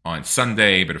on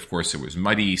Sunday, but of course it was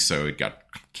muddy, so it got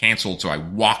canceled. So I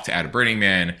walked out of Burning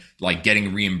Man, like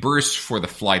getting reimbursed for the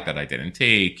flight that I didn't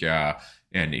take, and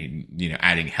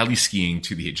adding heli skiing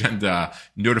to the agenda,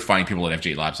 notifying people at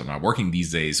FJ Labs I'm not working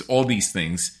these days. All these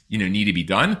things, need to be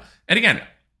done. And again,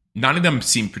 none of them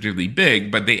seem particularly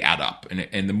big, but they add up.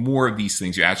 And the more of these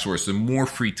things you outsource, the more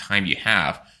free time you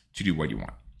have to do what you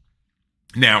want.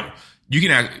 Now, you can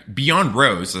add, beyond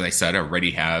Rose, as I said, I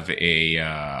already have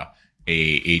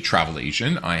a travel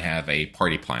agent. I have a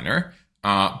party planner,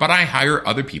 but I hire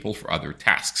other people for other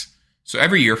tasks. So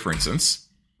every year, for instance,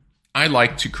 I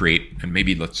like to create, and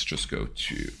maybe let's just go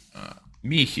to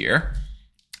me here.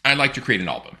 I like to create an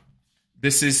album.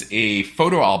 This is a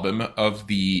photo album of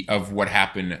what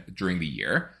happened during the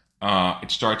year.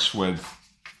 It starts with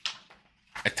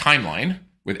a timeline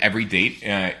with every date,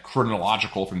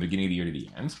 chronological from the beginning of the year to the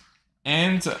end,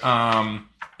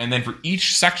 and then for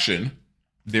each section,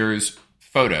 there's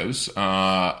photos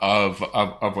of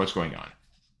what's going on.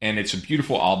 And it's a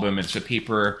beautiful album. It's a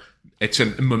paper. It's a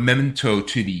memento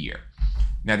to the year.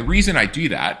 Now, the reason I do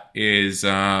that is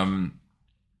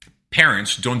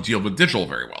parents don't deal with digital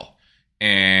very well.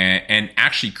 And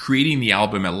actually creating the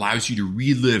album allows you to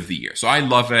relive the year. So I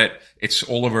love it. It's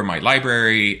all over my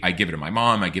library. I give it to my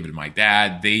mom. I give it to my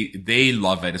dad. They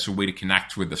love it. It's a way to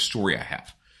connect with the story I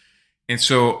have. And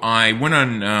so I went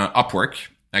on Upwork.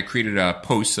 I created a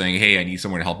post saying, hey, I need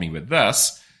someone to help me with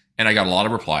this. And I got a lot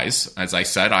of replies. As I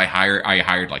said, I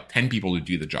hired like 10 people to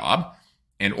do the job.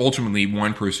 And ultimately,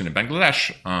 one person in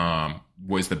Bangladesh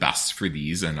was the best for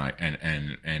these and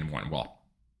won. Well,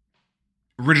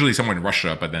 originally someone in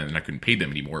Russia, but then I couldn't pay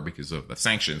them anymore because of the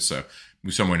sanctions. So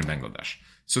moved someone in Bangladesh.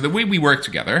 So the way we work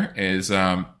together is,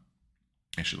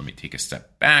 actually, let me take a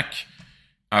step back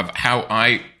of how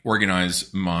I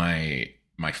organize my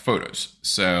photos.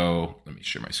 So let me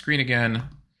share my screen again.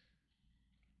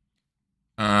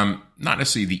 Not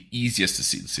necessarily the easiest to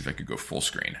see. Let's see if I could go full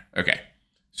screen. Okay.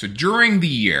 So during the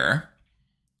year,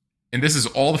 and this is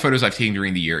all the photos I've taken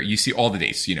during the year, you see all the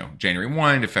dates, January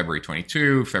 1 to February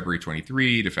 22, February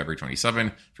 23 to February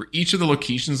 27. For each of the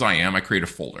locations I create a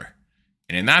folder.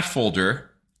 And in that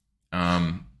folder,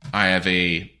 I have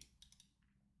a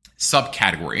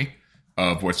subcategory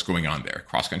of what's going on there.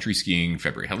 Cross-country skiing,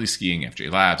 February heli skiing,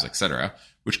 FJ Labs, etc.,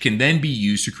 which can then be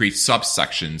used to create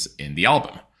subsections in the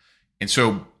album. And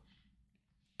so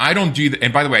I don't do that.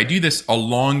 And by the way, I do this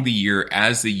along the year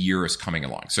as the year is coming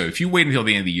along. So if you wait until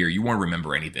the end of the year, you won't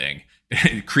remember anything.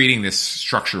 Creating this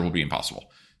structure will be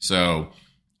impossible. So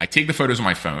I take the photos on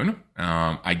my phone.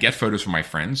 I get photos from my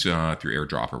friends through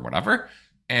AirDrop or whatever.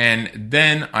 And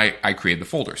then I create the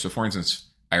folder. So for instance,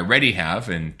 I already have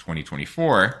in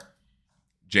 2024,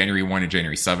 January 1 to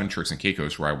January 7, Turks and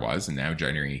Caicos, where I was. And now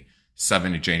January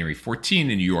 7 to January 14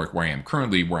 in New York, where I am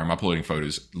currently, where I'm uploading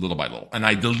photos little by little. And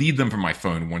I delete them from my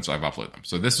phone once I've uploaded them.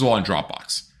 So this is all in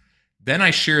Dropbox. Then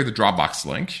I share the Dropbox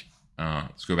link.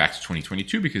 Let's go back to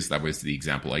 2022 because that was the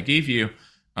example I gave you.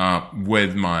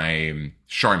 with my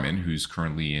Charmin, who's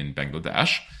currently in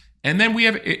Bangladesh, and then we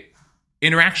have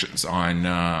interactions on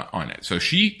it. So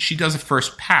she does a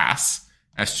first pass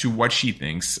as to what she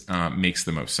thinks makes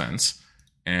the most sense.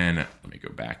 And let me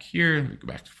go back here. Let me go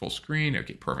back to full screen.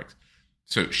 Okay, perfect.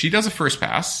 So she does a first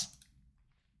pass.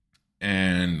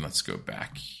 And let's go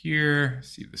back here.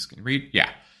 See if this can read. Yeah.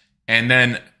 And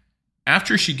then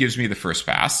after she gives me the first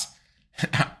pass,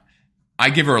 I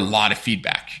give her a lot of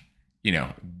feedback.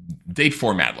 Date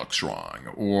format looks wrong,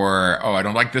 or, oh, I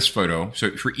don't like this photo.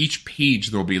 So for each page,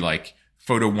 there'll be like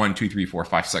photo 1, 2, 3, 4,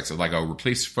 5, 6. It's like, oh,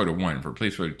 replace photo 1,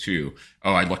 replace photo 2.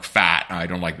 Oh, I look fat. I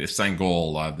don't like this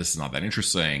angle. This is not that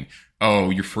interesting. Oh,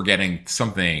 you're forgetting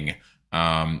something.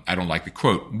 I don't like the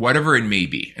quote, whatever it may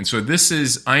be. And so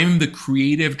I'm the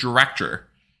creative director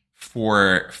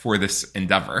for this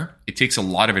endeavor. It takes a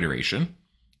lot of iteration.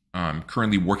 I'm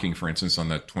currently working, for instance, on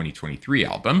the 2023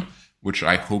 album, which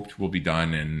I hoped will be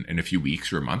done in a few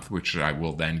weeks or a month, which I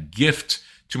will then gift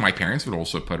to my parents, but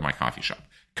also put in my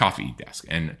coffee desk.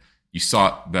 And you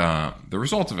saw the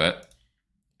result of it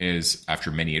is, after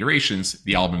many iterations,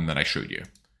 the album that I showed you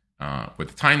with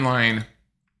the timeline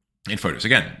and photos.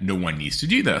 Again, no one needs to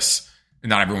do this.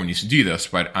 Not everyone needs to do this,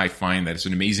 but I find that it's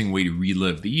an amazing way to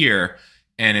relive the year.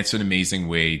 And it's an amazing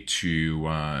way to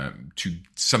an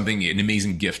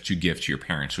amazing gift to give to your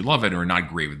parents who love it or are not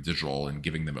great with digital, and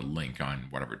giving them a link on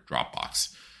whatever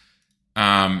Dropbox.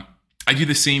 I do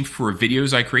the same for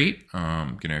videos I create.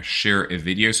 I'm going to share a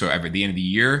video. So at the end of the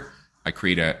year, I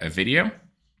create a video.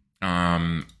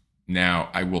 Now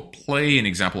I will play an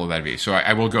example of that video. So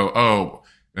I will go,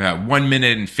 1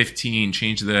 minute and 15,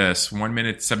 change this. 1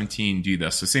 minute 17, do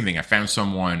this. So same thing. I found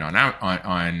someone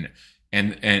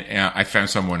and I found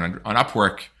someone on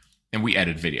Upwork, and we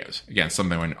edit videos. Again,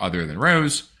 something other than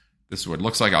rows. This is what it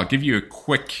looks like. I'll give you a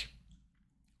quick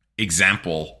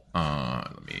example.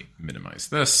 Let me minimize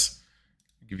this.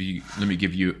 Let me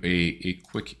give you a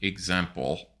quick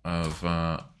example of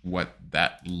what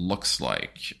that looks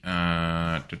like.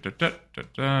 Let's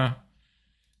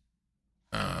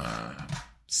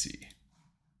see.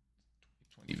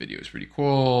 20 video is pretty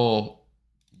cool.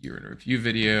 Year in review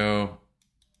video.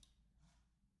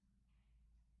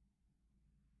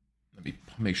 Let me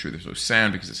make sure there's no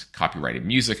sound because it's copyrighted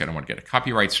music. I don't want to get a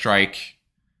copyright strike.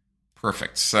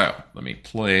 Perfect. So let me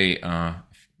play a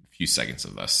few seconds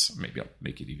of this. Maybe I'll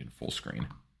make it even full screen.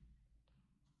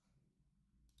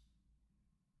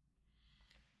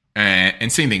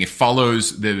 And same thing. It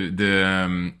follows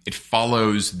the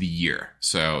year.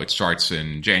 So it starts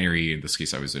in January. In this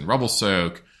case, I was in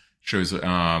Revelstoke. Shows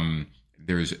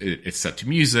it's set to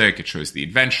music. It shows the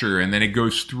adventure, and then it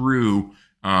goes through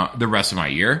the rest of my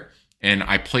year. And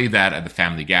I play that at the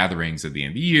family gatherings at the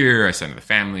end of the year. I send it to the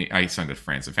family. I send it to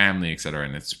friends and family, etc.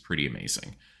 And it's pretty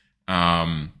amazing.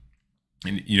 And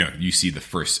you see the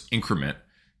first increment,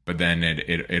 but then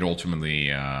it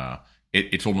ultimately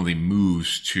it ultimately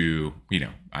moves to,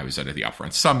 I was at the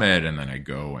Upfront Summit, and then I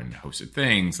go and hosted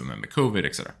things, and then the COVID,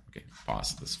 etc. Okay,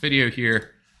 pause this video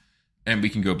here, and we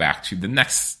can go back to the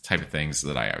next type of things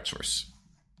that I outsource.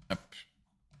 Up.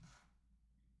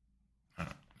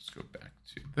 Let's go back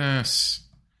to this.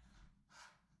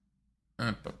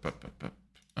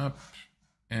 Up.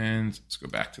 And let's go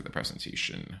back to the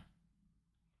presentation.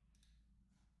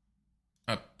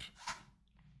 Up.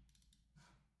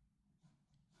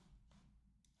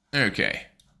 Okay.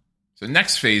 So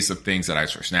next phase of things that I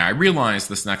outsource. Now, I realize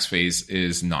this next phase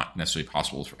is not necessarily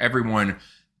possible for everyone.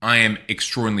 I am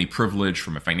extraordinarily privileged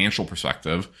from a financial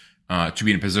perspective to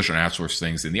be in a position to outsource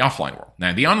things in the offline world.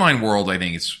 Now, the online world, I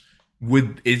think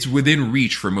it's within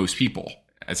reach for most people.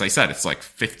 As I said, it's like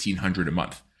 $1,500 a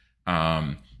month.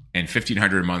 And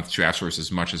 $1,500 a month to outsource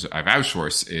as much as I've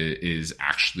outsourced is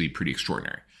actually pretty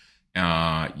extraordinary.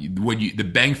 The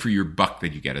bang for your buck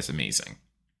that you get is amazing.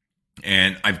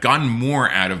 And I've gotten more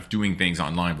out of doing things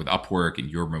online with Upwork and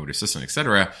Your Remote Assistant,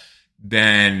 etc.,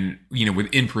 than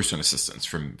with in-person assistance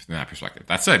from that perspective.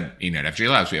 That said, at FJ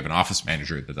Labs, we have an office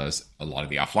manager that does a lot of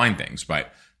the offline things.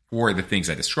 But for the things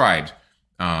I described,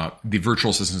 the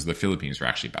virtual assistants of the Philippines are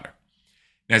actually better.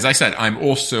 And as I said, I'm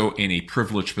also in a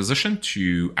privileged position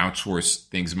to outsource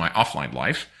things in my offline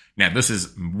life. Now, this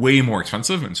is way more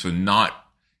expensive, and so not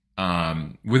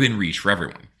within reach for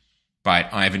everyone. But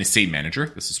I have an estate manager.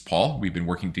 This is Paul. We've been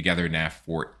working together now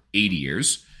for 8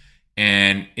 years.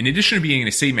 And in addition to being an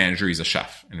estate manager, he's a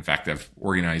chef. And in fact, I've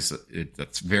organized it.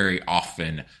 That's very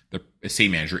often the estate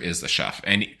manager is the chef.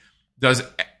 And he does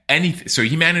anything. So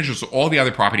he manages all the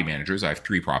other property managers. I have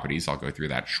 3 properties. I'll go through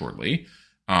that shortly.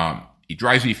 He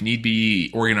drives me if need be.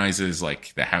 He organizes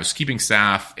like the housekeeping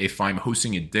staff. If I'm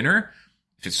hosting a dinner,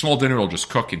 If it's small dinner, he'll just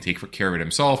cook and take care of it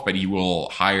himself, but he will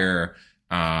hire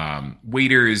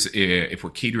waiters. If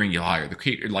we're catering, you'll hire the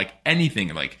caterer, like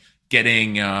anything, like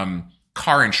getting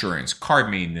car insurance, car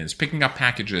maintenance, picking up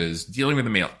packages, dealing with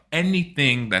the mail,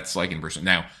 anything that's like in person.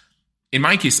 Now, in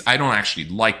my case, I don't actually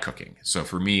like cooking. So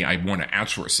for me, I want to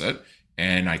outsource it.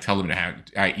 And I tell him to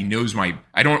have, he knows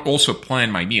I don't also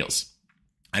plan my meals.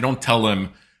 I don't tell him,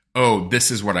 oh,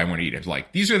 this is what I want to eat. It's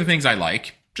like, these are the things I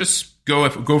like. Just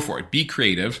go for it. Be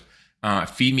creative.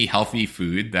 Feed me healthy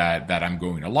food that I'm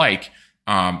going to like.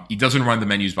 He doesn't run the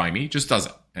menus by me, just does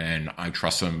it. And I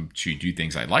trust him to do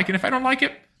things I like. And if I don't like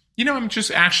it, I'm just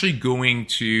actually going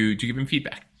to give him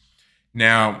feedback.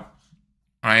 Now,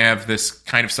 I have this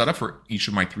kind of setup for each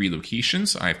of my 3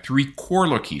 locations. I have 3 core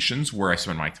locations where I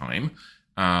spend my time.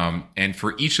 And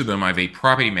for each of them, I have a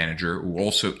property manager who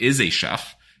also is a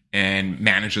chef and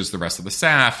manages the rest of the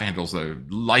staff, handles the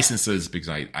licenses because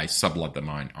I sublet them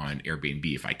on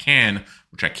Airbnb if I can,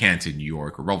 which I can't in New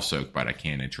York or Revelstoke, but I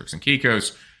can in Turks and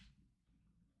Caicos.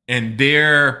 And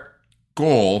their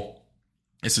goal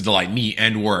is to delight me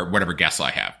and or whatever guests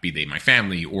I have, be they my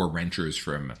family or renters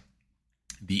from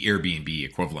the Airbnb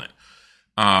equivalent.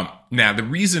 Now, the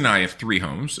reason I have 3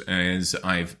 homes is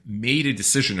I've made a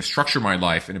decision to structure my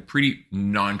life in a pretty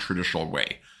non-traditional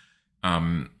way.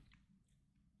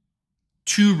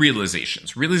 2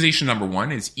 realizations. Realization number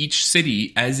 1 is each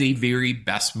city has a very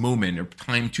best moment or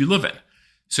time to live in.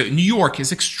 So New York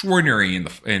is extraordinary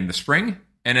in the spring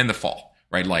and in the fall,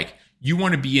 right? Like you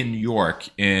want to be in New York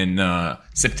in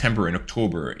September and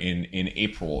October, in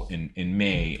April, in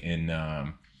May, and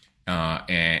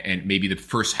maybe the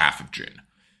first half of June.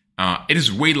 It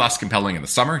is way less compelling in the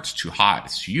summer. It's too hot.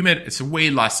 It's too humid. It's way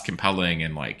less compelling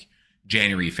in like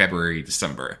January, February,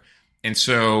 December. And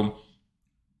so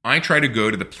I try to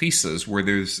go to the places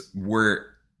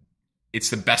where it's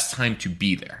the best time to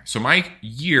be there. So my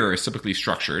year is typically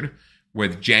structured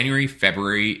with January,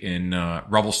 February in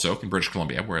Revelstoke in British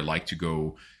Columbia, where I like to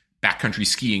go backcountry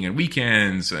skiing on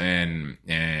weekends and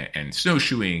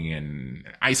snowshoeing and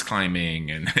ice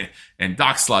climbing and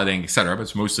dock sledding, etc. But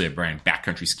it's mostly around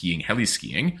backcountry skiing, heli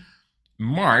skiing.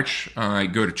 March, I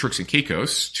go to Turks and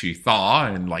Caicos to thaw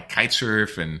and like kite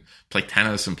surf and play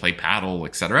tennis and play paddle,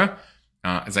 etc.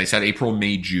 As I said, April,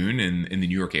 May, June in the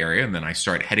New York area. And then I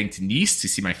start heading to Nice to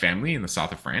see my family in the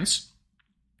south of France.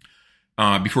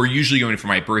 Before usually going for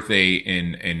my birthday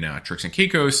in Turks and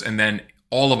Caicos. And then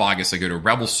all of August, I go to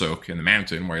Revelstoke in the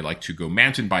mountain where I like to go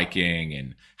mountain biking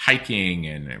and hiking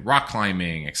and rock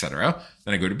climbing, etc.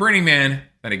 Then I go to Burning Man.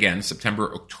 Then again,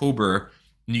 September, October,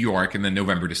 New York, and then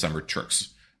November, December,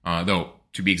 Turks. Though,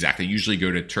 to be exact, I usually go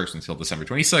to Turks until December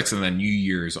 26th, and then New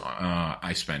Year's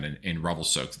I spend in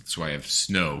Revelstoke. That's why I have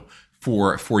snow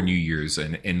for New Year's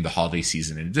and in the holiday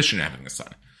season, in addition to having the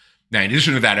sun. Now, in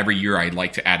addition to that, every year I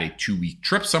like to add a 2-week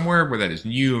trip somewhere where that is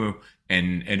new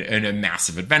and a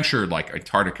massive adventure like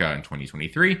Antarctica in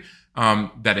 2023.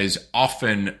 That is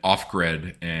often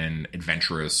off-grid and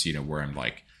adventurous, where I'm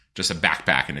like just a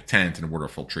backpack and a tent and a water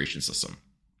filtration system.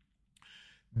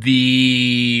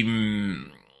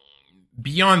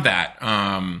 Beyond that,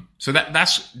 so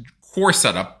that's core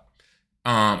setup.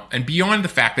 And beyond the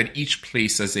fact that each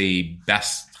place has a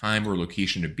best time or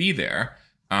location to be there,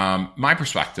 my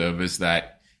perspective is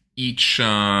that each,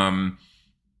 you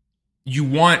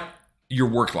want your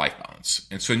work-life balance.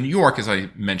 And so New York, as I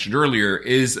mentioned earlier,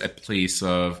 is a place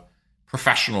of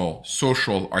professional,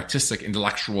 social, artistic,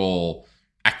 intellectual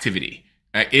activity.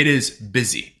 It is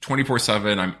busy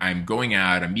 24/7. I'm going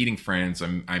out, I'm meeting friends,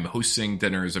 I'm hosting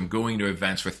dinners, I'm going to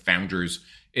events with founders.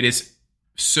 It is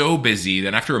so busy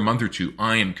that after a month or 2,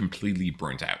 I am completely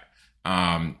burnt out.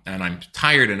 And I'm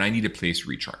tired and I need a place to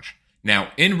recharge. Now,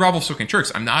 in Revelstoke and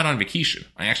Turks, I'm not on vacation.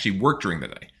 I actually work during the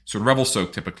day. So in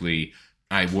Revelstoke, typically,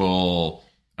 I will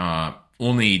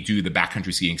only do the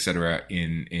backcountry skiing, etc.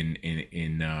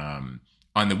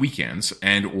 On the weekends,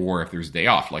 and or if there's a day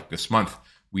off. Like this month,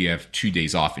 we have 2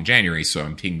 days off in January, so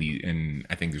I'm taking and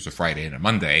I think there's a Friday and a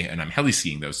Monday, and I'm heli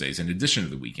skiing those days in addition to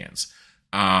the weekends.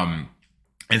 And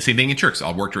same thing in Turks.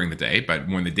 I'll work during the day, but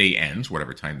when the day ends,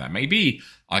 whatever time that may be,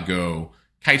 I'll go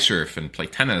kite surf and play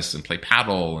tennis and play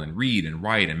paddle and read and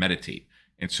write and meditate.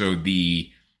 And so New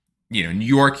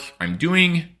York I'm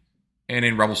doing, and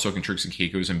in Revelstoke and Turks and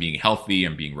Caicos I'm being healthy,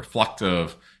 I'm being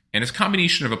reflective, and it's a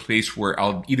combination of a place where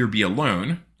I'll either be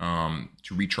alone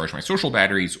to recharge my social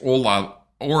batteries,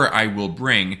 or I will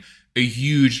bring a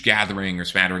huge gathering or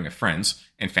smattering of friends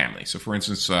and family. So for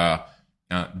instance,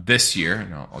 this year,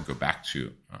 and I'll go back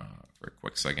to for a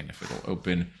quick second if it'll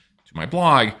open to my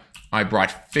blog, I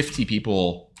brought 50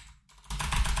 people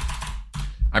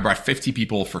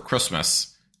for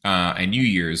Christmas and New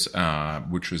Year's,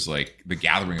 which was like the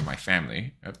gathering of my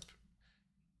family. Yep.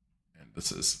 And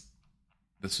this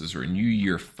is our New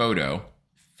Year photo.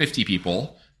 50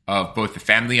 people of both the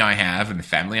family I have and the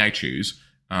family I choose,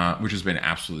 which has been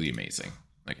absolutely amazing.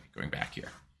 Like going back here.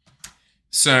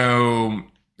 So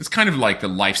it's kind of like the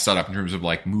life setup in terms of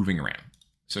like moving around.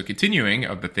 So continuing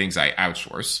of the things I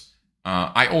outsource,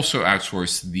 I also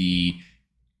outsource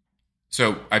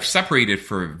so I've separated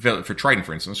for Trident,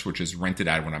 for instance, which is rented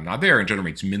out when I'm not there and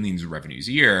generates millions of revenues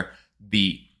a year,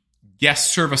 the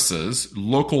guest services,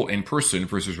 local in person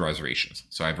versus reservations.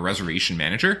 So I have a reservation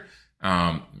manager,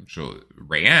 so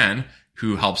Rayanne,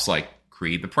 who helps like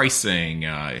create the pricing,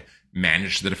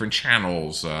 manage the different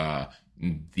channels,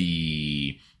 and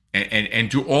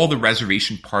do all the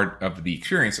reservation part of the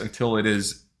experience until it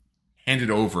is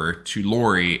handed over to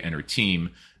Lori and her team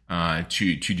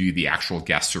to do the actual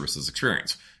guest services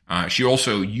experience. She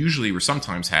also usually or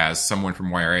sometimes has someone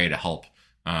from YRA to help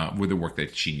with the work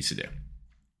that she needs to do.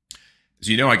 As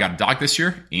you know, I got a dog this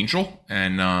year, Angel,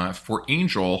 and for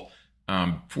Angel,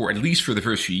 for at least for the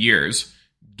first few years,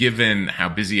 given how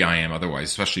busy I am otherwise,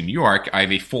 especially in New York, I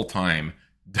have a full-time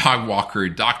dog walker,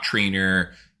 dog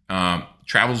trainer,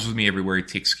 travels with me everywhere,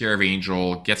 takes care of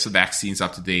Angel, gets the vaccines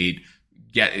up to date,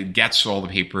 gets all the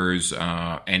papers,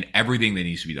 and everything that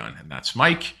needs to be done. And that's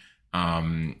Mike.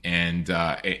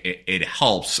 It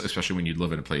helps, especially when you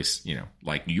live in a place,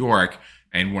 like New York.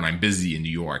 And when I'm busy in New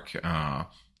York,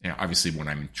 obviously when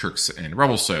I'm in Turks and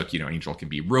Revelstoke, Angel can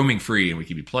be roaming free and we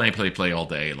can be play all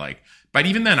day. But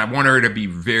even then, I want her to be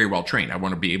very well trained. I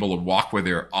want to be able to walk with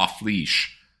her off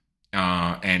leash,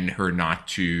 and her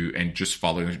and just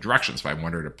follow the directions. If I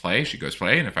want her to play, she goes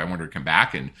play. And if I want her to come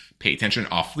back and pay attention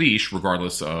off leash,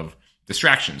 regardless of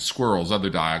distractions, squirrels, other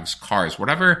dogs, cars,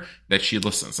 whatever, that she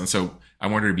listens. And so I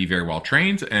want her to be very well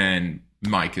trained, and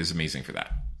Mike is amazing for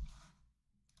that.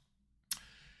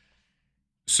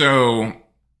 So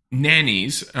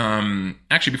nannies,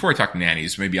 actually, before I talk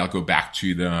nannies, maybe I'll go back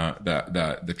to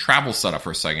the travel setup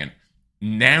for a second.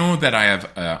 Now that I have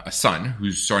a son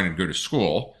who's starting to go to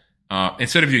school,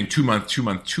 instead of doing 2 month,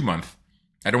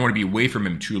 I don't want to be away from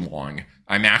him too long.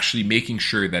 I'm actually making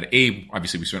sure that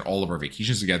obviously we spend all of our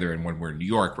vacations together, and when we're in New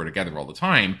York, we're together all the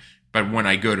time. But when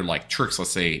I go to like Turks,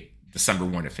 let's say December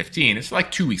 1 to 15, it's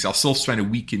like 2 weeks. I'll still spend a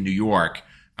week in New York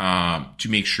to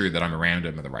make sure that I'm around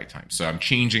him at the right time. So I'm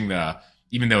changing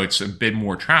even though it's a bit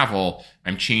more travel,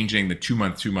 I'm changing the 2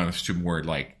 months to more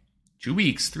like 2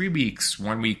 weeks, 3 weeks,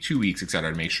 1 week, 2 weeks,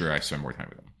 etc., to make sure I spend more time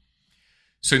with him.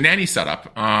 So nanny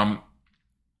setup.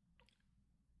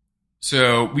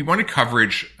 So we wanted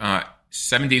coverage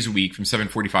 7 days a week from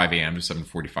 7:45 a.m. to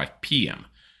 7:45 p.m.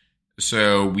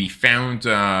 So we found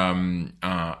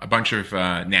a bunch of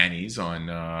nannies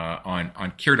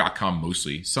on care.com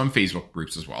mostly, some Facebook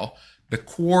groups as well. The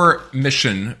core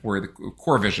mission or the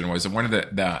core vision was that one of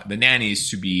the nannies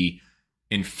to be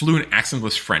in fluent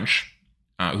accentless French,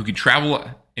 who can travel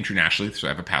internationally, so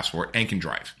have a passport, and can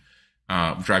drive.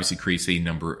 Which obviously creates a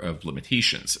number of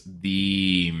limitations.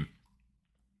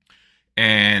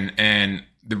 And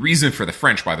the reason for the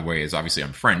French, by the way, is obviously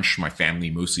I'm French. My family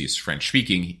mostly is French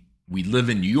speaking. We live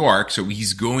in New York, so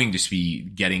he's going to be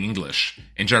getting English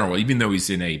in general, even though he's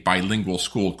in a bilingual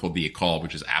school called the École,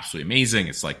 which is absolutely amazing.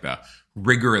 It's like the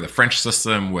rigor of the French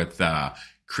system with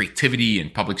creativity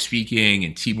and public speaking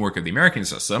and teamwork of the American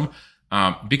system.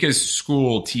 Because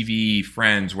school, TV,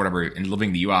 friends, whatever, and living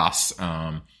in the U.S.,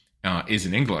 is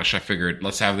in English, I figured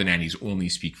let's have the nannies only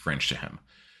speak French to him.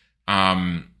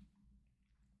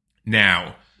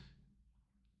 Now,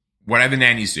 what I have the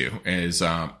nannies do is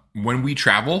when we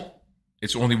travel,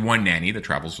 it's only one nanny that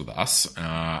travels with us,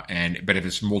 but if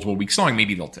it's multiple weeks long,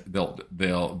 maybe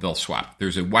they'll swap.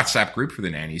 There's a WhatsApp group for the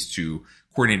nannies to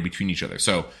coordinate between each other.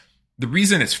 So the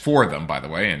reason it's for them, by the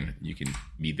way, and you can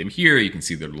meet them here, you can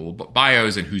see their little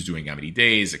bios and who's doing how many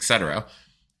days, etc.,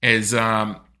 is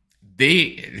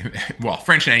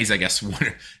French nannies, I guess,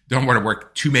 don't want to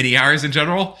work too many hours in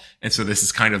general. And so this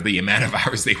is kind of the amount of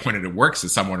hours they wanted to work. So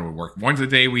someone would work 1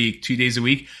 day a week, 2 days a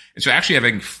week. And so actually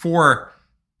having 4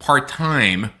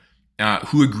 part-time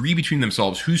who agree between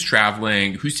themselves who's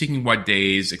traveling, who's taking what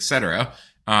days, etc.,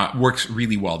 works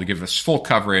really well to give us full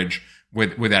coverage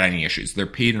without any issues. They're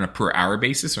paid on a per-hour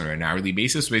basis or an hourly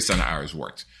basis based on the hours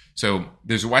worked. So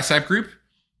there's a WhatsApp group.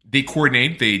 They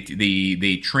coordinate,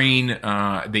 they train,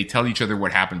 they tell each other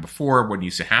what happened before, what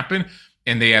needs to happen.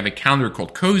 And they have a calendar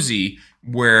called Cozy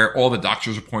where all the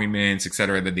doctor's appointments, et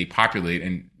cetera, that they populate,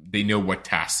 and they know what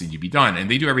tasks need to be done. And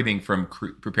they do everything from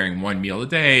preparing one meal a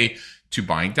day to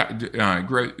buying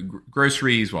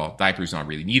groceries. Well, diapers not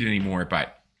really needed anymore,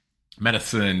 but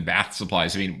medicine, bath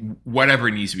supplies. I mean, whatever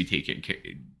needs to be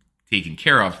taken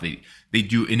care of, they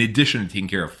do in addition to taking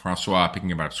care of Francois, picking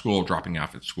him up at school, dropping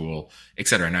off at school,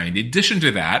 etc. Now, in addition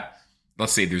to that,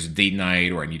 let's say there's a date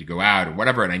night or I need to go out or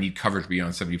whatever, and I need coverage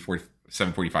beyond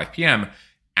 7:45 p.m.,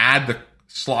 add the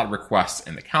slot requests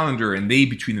in the calendar, and they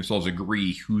between themselves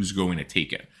agree who's going to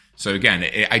take it. So again,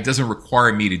 it doesn't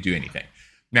require me to do anything.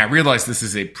 Now, I realize this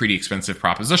is a pretty expensive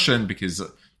proposition because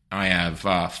I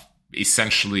have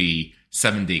essentially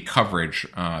 7-day coverage,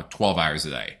 12 hours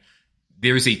a day.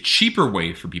 There's a cheaper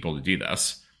way for people to do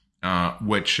this,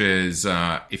 which is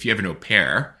if you have an au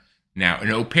pair. Now,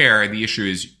 an au pair, the issue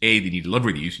is, A, they need to live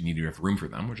with you, so you need to have room for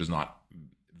them, which is not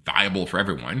viable for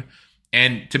everyone.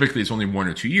 And typically, it's only 1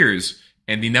 or 2 years,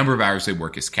 and the number of hours they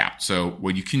work is capped. So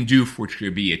what you can do, which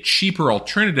could be a cheaper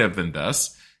alternative than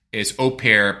this, is au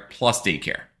pair plus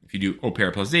daycare. If you do au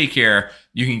pair plus daycare,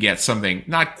 you can get something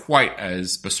not quite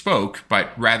as bespoke, but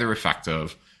rather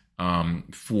effective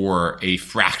for a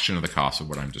fraction of the cost of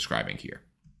what I'm describing here.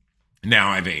 Now,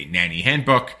 I have a nanny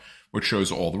handbook, which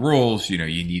shows all the rules. You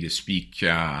need to speak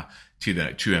to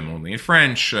them only in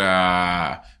French.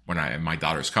 When my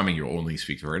daughter's coming, you'll only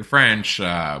speak to her in French.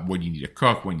 What you need to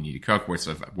cook, when you need to cook,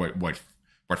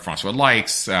 what Francois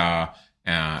likes,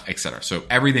 etc. So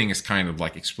everything is kind of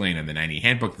like explained in the nanny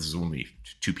handbook. This is only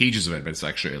 2 pages of it, but it's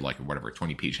actually like whatever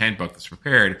 20-page handbook that's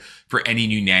prepared for any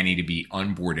new nanny to be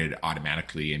onboarded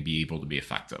automatically and be able to be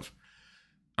effective.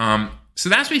 So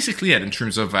that's basically it in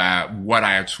terms of what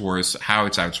I outsource, how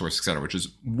it's outsourced, etc., which is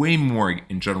way more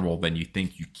in general than you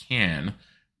think you can.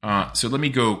 So let me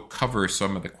go cover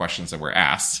some of the questions that were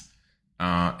asked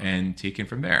and take it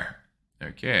from there.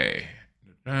 Okay.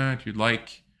 Do you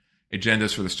like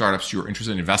agendas for the startups you're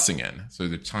interested in investing in, so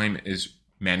the time is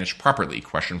managed properly?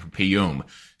 Question from Payom.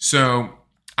 So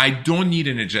I don't need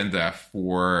an agenda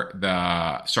for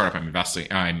the startup I'm investing.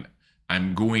 I'm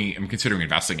considering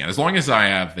investing in, as long as I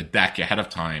have the deck ahead of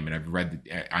time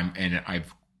and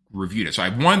I've reviewed it. So I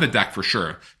want the deck for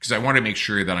sure because I want to make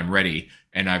sure that I'm ready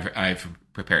and I've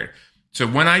prepared. So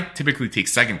when I typically take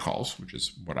second calls, which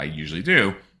is what I usually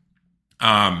do,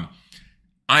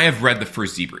 I have read the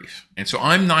first debrief. And so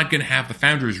I'm not going to have the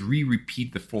founders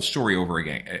repeat the full story over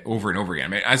and over again. I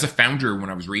mean, as a founder, when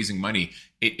I was raising money,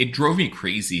 it drove me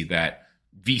crazy that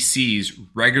VCs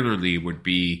regularly would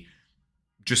be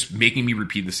just making me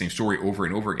repeat the same story over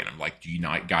and over again. I'm like, do you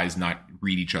guys not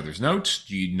read each other's notes?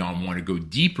 Do you not want to go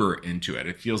deeper into it?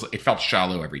 It felt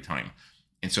shallow every time.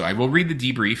 And so I will read the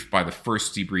debrief by the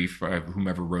first debrief of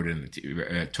whomever wrote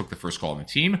it took the first call on the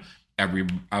team. I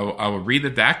will read the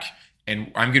deck.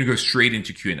 And I'm going to go straight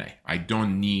into Q&A. I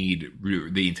don't need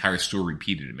the entire story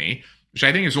repeated to me, which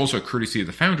I think is also a courtesy of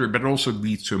the founder, but it also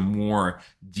leads to a more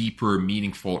deeper,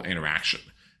 meaningful interaction.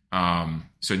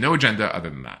 So no agenda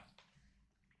other than that.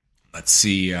 Let's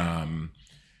see.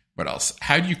 What else?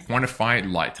 How do you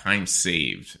quantify time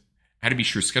saved? How to be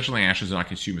sure scheduling actions do not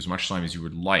consume as much time as you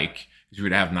would like, as you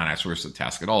would have not outsourced the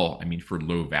task at all. I mean, for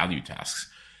low value tasks.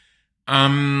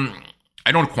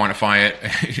 I don't quantify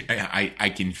it. I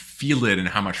can feel it in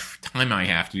how much time I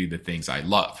have to do the things I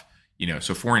love.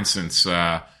 So for instance,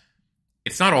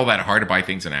 it's not all that hard to buy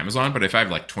things on Amazon, but if I have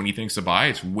like 20 things to buy,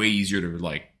 it's way easier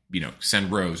to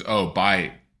send Rose,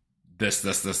 buy this,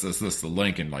 the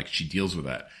link, and like she deals with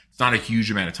it. It's not a huge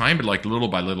amount of time, but like little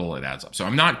by little it adds up. So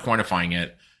I'm not quantifying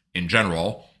it in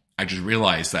general. I just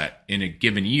realized that in a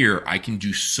given year, I can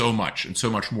do so much and so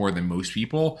much more than most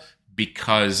people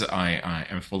because I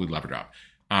am fully levered up.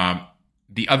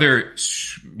 The other,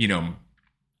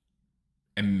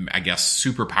 I guess,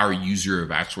 superpower user of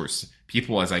outsourced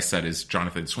people, as I said, is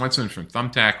Jonathan Swenson from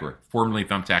Thumbtack, or formerly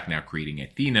Thumbtack, now creating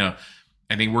Athena.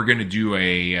 I think we're going to do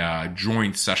a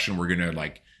joint session. We're going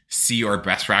to see our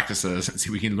best practices and see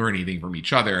if we can learn anything from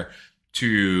each other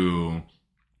to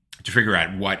figure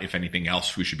out what, if anything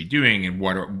else, we should be doing and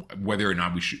whether or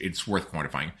not it's worth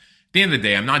quantifying. At the end of the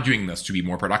day, I'm not doing this to be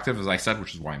more productive, as I said,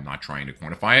 which is why I'm not trying to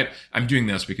quantify it. I'm doing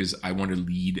this because I want to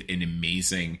lead an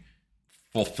amazing,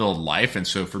 fulfilled life. And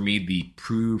so for me, the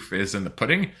proof is in the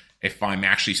pudding. If I'm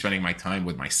actually spending my time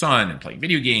with my son and playing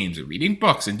video games and reading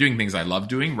books and doing things I love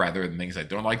doing rather than things I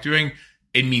don't like doing,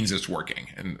 it means it's working.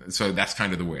 And so that's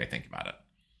kind of the way I think about it.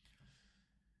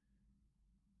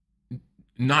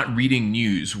 Not reading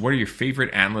news. What are your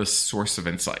favorite analyst source of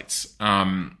insights?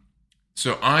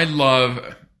 So I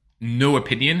love No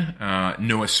Opinion,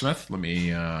 Noah Smith. Let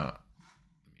me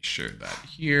share that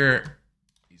here.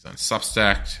 He's on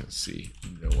Substack. Let's see,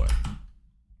 Noah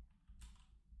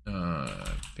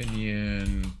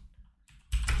Opinion.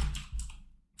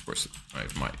 Of course, I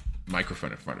have my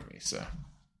microphone in front of me, so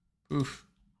poof.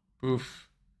 No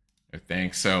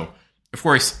thanks. So, of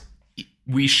course,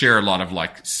 we share a lot of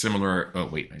like similar. Oh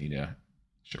wait, I need to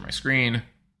share my screen.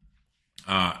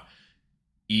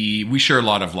 We share a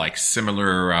lot of like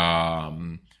similar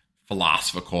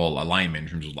philosophical alignment in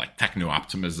terms of like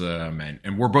techno-optimism,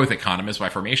 and we're both economists by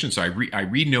formation. So I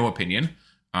read No Opinion.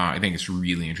 I think it's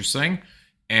really interesting.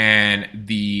 And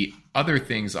the other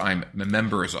things I'm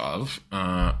members of,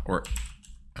 or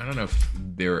I don't know if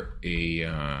they're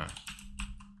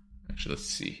actually, let's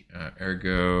see,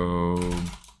 Ergo,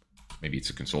 maybe it's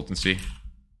a consultancy.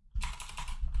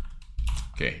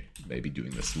 Okay, maybe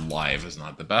doing this live is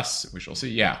not the best. We shall see.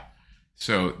 Yeah.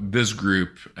 So this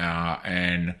group,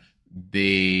 and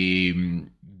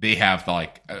they have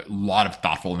like a lot of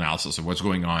thoughtful analysis of what's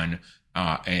going on,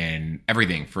 and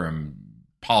everything from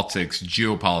politics,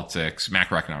 geopolitics,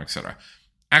 macroeconomics, etc.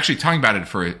 Actually, talking about it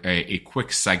for a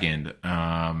quick second,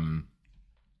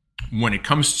 when it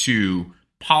comes to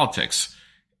politics,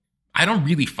 I don't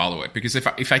really follow it because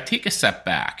if I take a step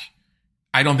back,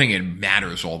 I don't think it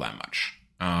matters all that much.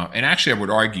 And actually, I would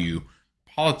argue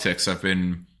politics have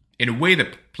been, in a way,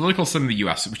 the political system in the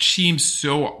U.S., which seems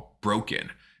so broken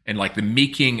and like the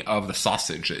making of the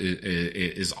sausage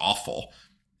is awful,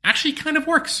 actually kind of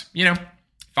works. You know,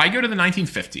 if I go to the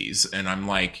 1950s and I'm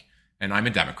a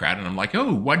Democrat and I'm like,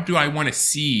 oh, what do I want to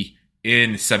see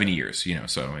in 70 years? You know,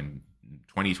 so in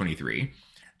 2023,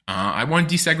 I want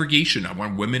desegregation. I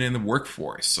want women in the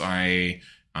workforce. I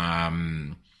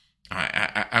want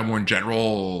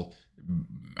general.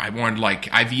 I want like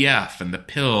IVF and the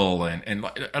pill and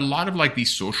a lot of like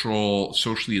these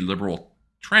socially liberal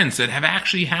trends that have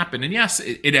actually happened. And yes,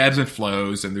 it ebbs and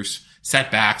flows, and there's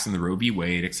setbacks in the Roe v.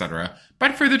 Wade, etc.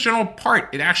 But for the general part,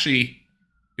 it actually,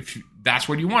 if that's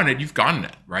what you wanted, you've gotten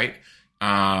it, right?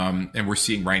 And we're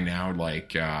seeing right now like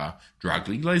drug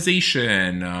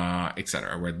legalization,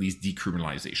 etc., or at least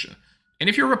decriminalization. And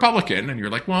if you're a Republican and you're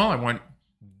like, well, I want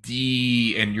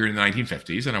and you're in the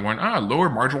 1950s, and I want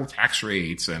lower marginal tax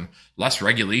rates and less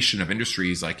regulation of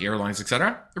industries like airlines,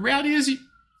 etc. The reality is you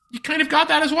kind of got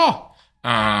that as well.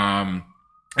 And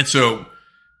so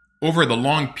over the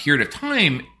long period of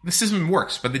time, the system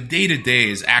works, but the day-to-day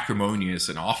is acrimonious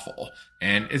and awful,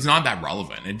 and it's not that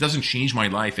relevant. It doesn't change my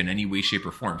life in any way, shape,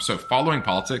 or form. So following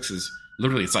politics is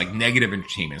literally, it's like negative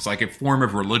entertainment. It's like a form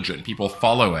of religion. People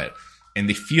follow it, and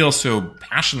they feel so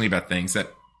passionately about things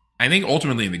that I think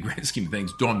ultimately, in the grand scheme of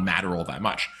things, don't matter all that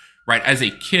much, right? As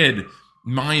a kid,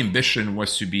 my ambition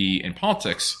was to be in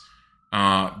politics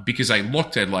because I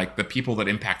looked at like the people that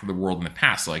impacted the world in the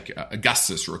past, like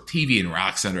Augustus or Octavian or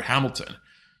Alexander Hamilton.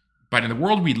 But in the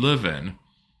world we live in,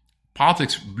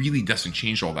 politics really doesn't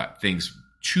change all that things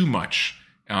too much.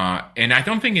 And I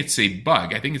don't think it's a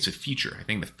bug. I think it's a feature. I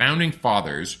think the founding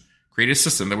fathers created a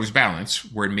system that was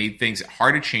balanced, where it made things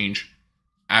hard to change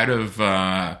out of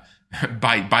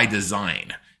by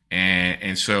design,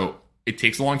 and so it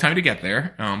takes a long time to get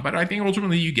there, but I think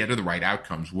ultimately you get to the right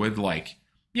outcomes with like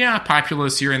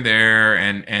populists here and there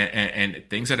and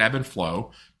things that ebb and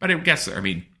flow, but it gets there. I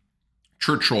mean,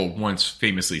 Churchill once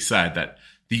famously said that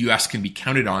the U.S. can be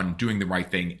counted on doing the right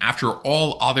thing after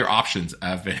all other options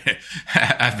have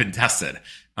been tested,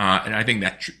 and I think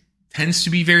that tends to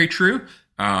be very true,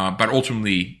 but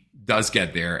ultimately does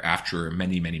get there after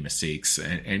many, many mistakes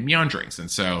and meanderings. And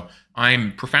so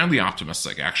I'm profoundly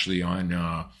optimistic actually on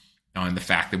the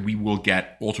fact that we will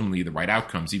get ultimately the right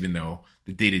outcomes, even though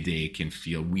the day-to-day can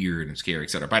feel weird and scary, et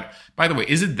cetera. But by the way,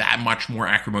 is it that much more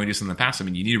acrimonious than the past? I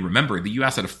mean, you need to remember the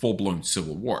U.S. had a full-blown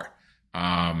civil war.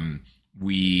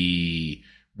 We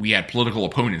had political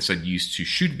opponents that used to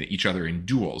shoot at each other in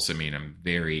duels. I mean, I'm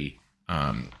very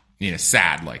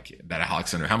sad like that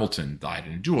Alexander Hamilton died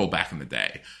in a duel back in the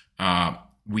day.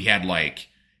 We had like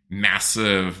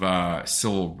massive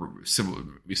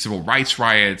civil rights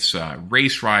riots,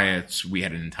 race riots. We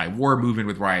had an anti-war movement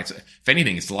with riots. If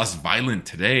anything, it's less violent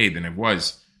today than it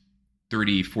was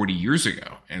 30, 40 years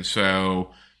ago. And so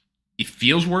it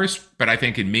feels worse, but I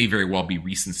think it may very well be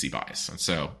recency bias. And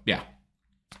so, yeah,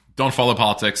 don't follow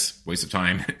politics, waste of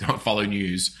time. Don't follow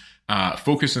news.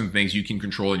 Focus on things you can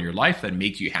control in your life that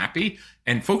make you happy,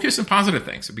 and focus on positive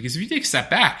things. Because if you take a step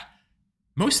back,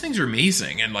 most things are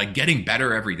amazing and like getting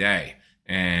better every day.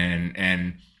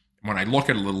 And when I look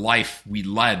at the life we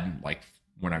led, like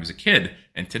when I was a kid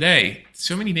and today,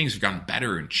 so many things have gotten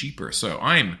better and cheaper. So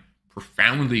I'm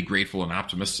profoundly grateful and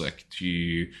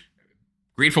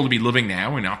grateful to be living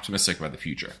now and optimistic about the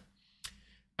future.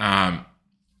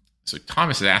 So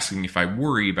Thomas is asking if I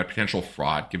worry about potential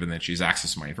fraud, given that she has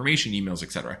access to my information, emails,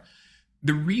 etc.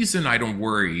 The reason I don't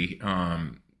worry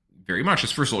very much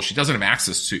is, first of all, she doesn't have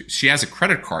access to, she has a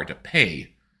credit card to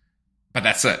pay but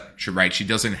that's it. She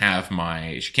doesn't have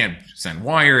she can't send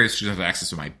wires. She doesn't have access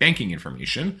to my banking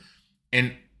information.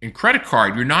 And in credit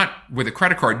card, with a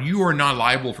credit card, you are not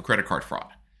liable for credit card fraud.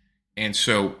 And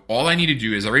so all I need to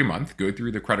do is every month go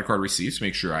through the credit card receipts,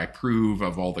 make sure I approve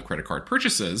of all the credit card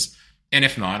purchases. And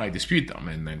if not, I dispute them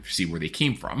and then see where they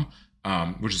came from,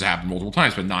 which has happened multiple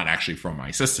times, but not actually from my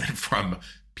assistant, from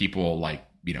people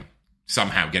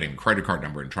somehow getting a credit card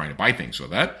number and trying to buy things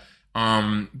with it.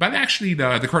 But actually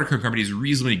the credit card company is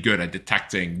reasonably good at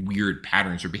detecting weird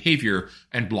patterns or behavior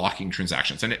and blocking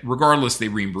transactions. And regardless, they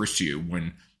reimburse you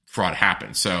when fraud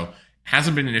happens. So it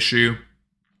hasn't been an issue.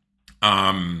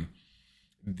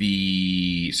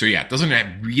 It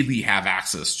doesn't really have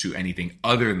access to anything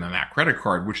other than that credit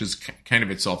card, which is kind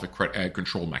of itself a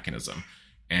control mechanism.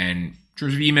 And in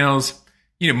terms of emails,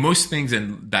 most things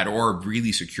that are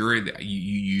really secure, you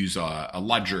use a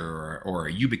ledger or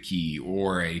a YubiKey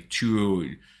or a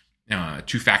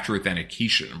two-factor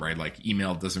authentication, right? Like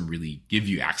email doesn't really give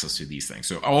you access to these things.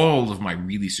 So all of my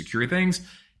really secure things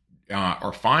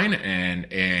are fine. And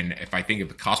if I think of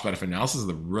the cost-benefit analysis,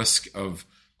 the risk of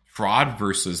fraud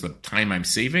versus the time I'm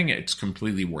saving, it's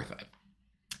completely worth it.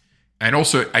 And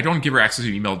also, I don't give her access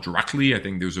to email directly. I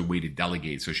think there's a way to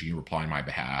delegate so she can reply on my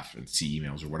behalf and see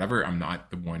emails or whatever. I'm not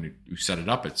the one who set it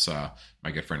up. It's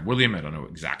my good friend William. I don't know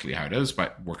exactly how it is,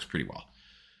 but it works pretty well.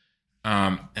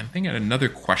 I think I had another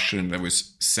question that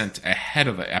was sent ahead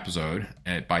of the episode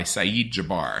by Saeed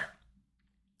Jabbar.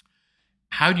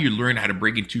 How do you learn how to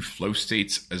break into flow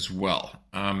states as well?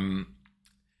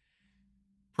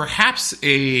 Perhaps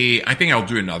I think I'll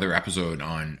do another episode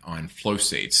on flow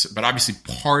states, but obviously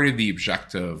part of the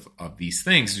objective of these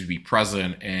things is to be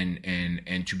present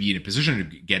and to be in a position to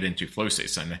get into flow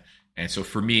states. And so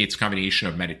for me, it's a combination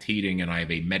of meditating, and I have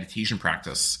a meditation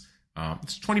practice.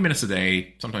 It's 20 minutes a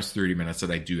day, sometimes 30 minutes that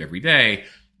I do every day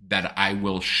that I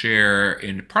will share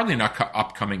in probably an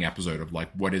upcoming episode of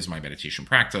what is my meditation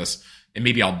practice. And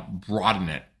maybe I'll broaden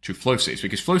it to flow states,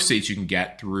 because flow states you can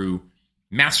get through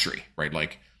mastery, right?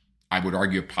 Like I would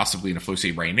argue possibly in a flow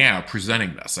state right now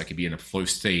presenting this. I could be in a flow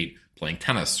state playing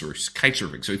tennis or kite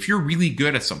surfing. So if you're really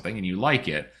good at something and you like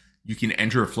it, you can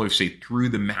enter a flow state through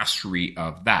the mastery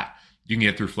of that. You can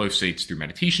get through flow states through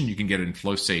meditation. You can get in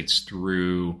flow states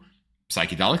through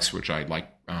psychedelics, which I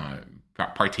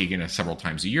partake in several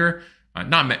times a year.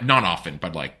 Not often,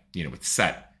 but with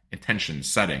set intention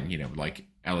setting, like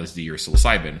LSD or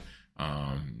psilocybin,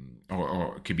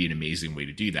 or it could be an amazing way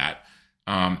to do that.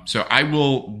 So I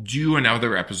will do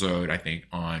another episode, I think,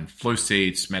 on flow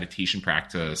states, meditation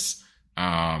practice,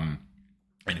 and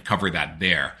cover that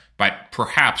there. But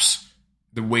perhaps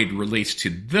the way it relates to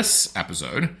this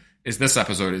episode is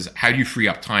how do you free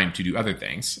up time to do other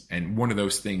things? And one of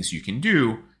those things you can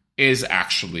do is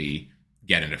actually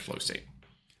get into flow state.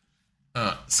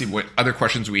 See what other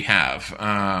questions we have.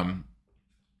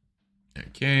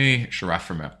 Okay, Sharaf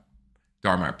from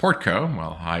Dharma Portco.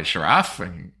 Well, hi, Sharaf.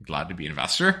 I'm glad to be an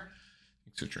investor.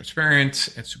 It's so transparent.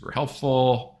 It's super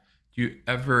helpful. Do you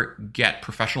ever get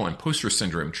professional imposter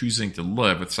syndrome choosing to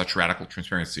live with such radical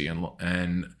transparency and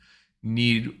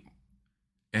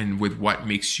with what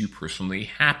makes you personally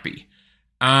happy?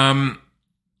 I've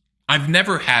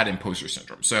never had imposter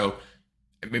syndrome. So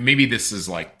maybe this is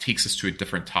takes us to a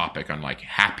different topic on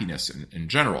happiness in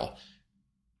general.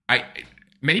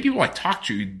 Many people I talk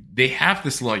to, they have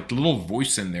this little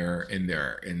voice in their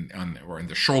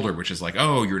shoulder, which is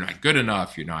oh, you're not good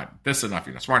enough, you're not this enough,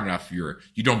 you're not smart enough,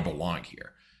 you don't belong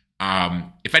here.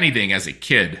 If anything, as a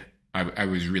kid, I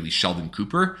was really Sheldon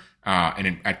Cooper, and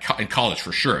in college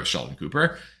for sure, I was Sheldon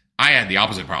Cooper. I had the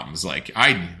opposite problems. I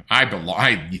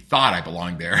thought I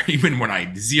belonged there, even when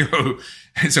I zero.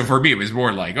 And so for me, it was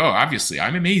more oh, obviously,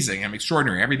 I'm amazing, I'm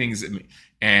extraordinary, everything's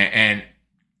and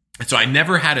so I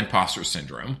never had imposter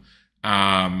syndrome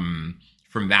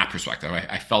from that perspective.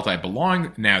 I felt I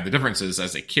belonged. Now, the difference is,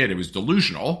 as a kid, it was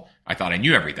delusional. I thought I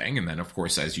knew everything. And then, of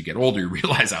course, as you get older, you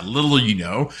realize how little you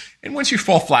know. And once you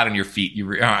fall flat on your feet,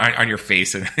 on your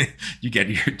face, and you get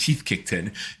your teeth kicked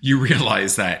in, you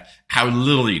realize that how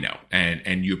little you know.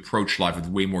 And you approach life with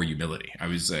way more humility. I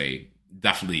was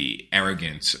definitely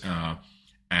arrogant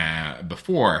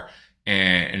before.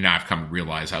 And now I've come to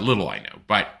realize how little I know.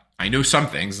 But I know some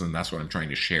things, and that's what I'm trying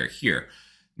to share here.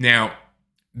 Now,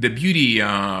 the beauty,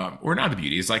 or not the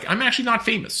beauty, is I'm actually not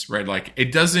famous, right?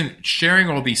 It doesn't, sharing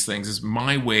all these things is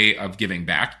my way of giving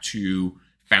back to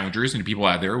founders and people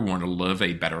out there who want to live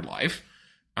a better life.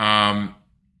 But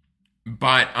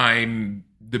and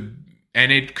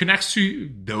it connects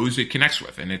to those it connects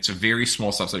with, and it's a very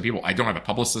small subset of people. I don't have a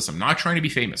publicist. I'm not trying to be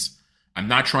famous. I'm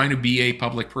not trying to be a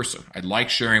public person. I like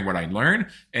sharing what I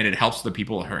learn, and it helps the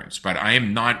people it hurts. But I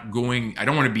am not going, I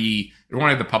don't want to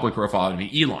have the public profile of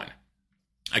Elon.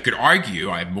 I could argue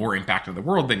I have more impact on the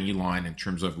world than Elon in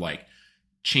terms of like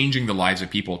changing the lives of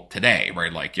people today,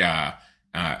 right? Like, I'm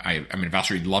an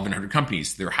investor in 1,100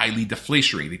 companies. They're highly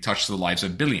deflationary. They touch the lives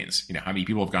of billions. You know, how many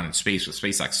people have gone in space with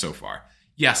SpaceX so far?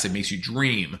 Yes, it makes you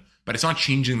dream, but it's not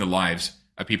changing the lives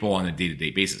of people on a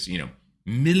day-to-day basis. You know,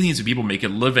 millions of people make a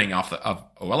living off of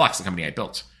OLX, the company I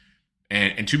built.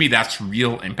 And to me, that's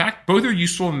real impact. Both are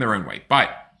useful in their own way. But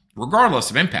regardless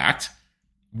of impact,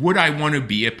 would I want to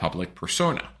be a public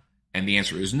persona? And the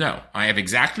answer is no. I have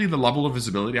exactly the level of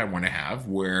visibility I want to have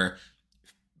where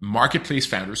marketplace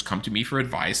founders come to me for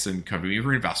advice and come to me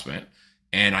for investment,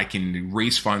 and I can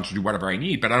raise funds to do whatever I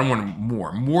need, but I don't want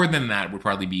more. More than that would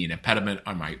probably be an impediment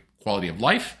on my quality of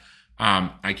life.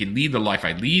 I can lead the life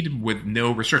I lead with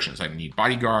no restrictions. I don't need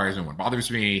bodyguards. No one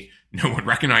bothers me. No one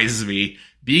recognizes me.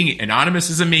 Being anonymous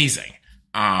is amazing.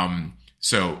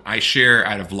 So I share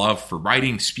out of love for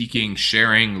writing, speaking,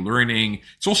 sharing, learning.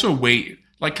 It's also a way,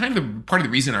 like kind of the part of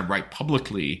the reason I write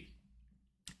publicly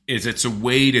is it's a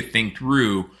way to think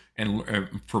through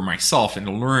and for myself and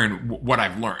to learn what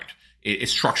I've learned. It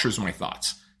structures my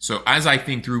thoughts. So as I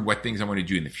think through what things I want to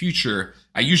do in the future,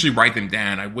 I usually write them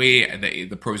down. I weigh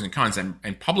the pros and cons,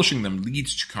 and publishing them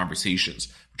leads to conversations,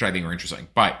 which I think are interesting.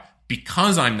 But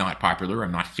because I'm not popular,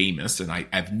 I'm not famous, and I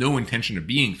have no intention of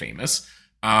being famous,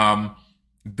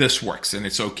 this works, and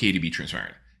it's okay to be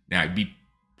transparent. Now, it'd be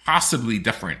possibly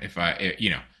different if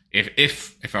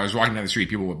if I was walking down the street,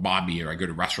 people would mob me, or I go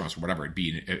to restaurants or whatever. It'd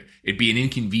be an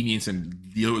inconvenience and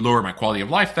lower my quality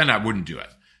of life. Then I wouldn't do it.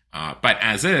 But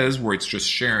as is, where it's just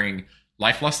sharing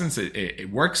life lessons,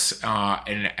 it works,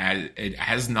 and it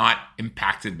has not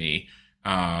impacted me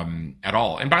at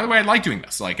all. And by the way, I like doing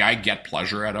this. Like, I get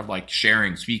pleasure out of like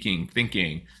sharing, speaking,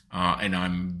 thinking, and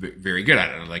I'm very good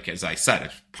at it. Like, as I said,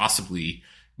 it's possibly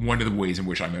one of the ways in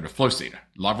which I'm in a flow state.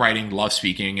 Love writing, love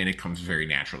speaking, and it comes very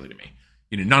naturally to me.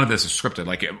 You know, none of this is scripted.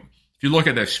 Like, if you look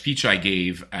at the speech I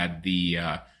gave at the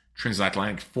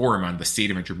Transatlantic Forum on the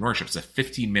state of entrepreneurship, it's a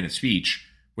 15-minute speech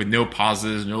with no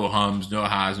pauses, no hums, no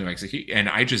ahs, no execution. And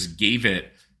I just gave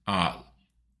it,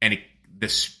 the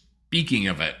speaking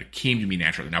of it came to me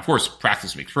naturally. Now, of course,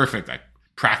 practice makes perfect. I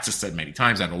practiced it many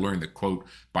times. I had to learn the quote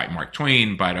by Mark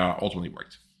Twain, but ultimately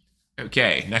worked.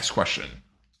 Okay, next question.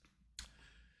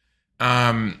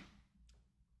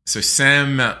 So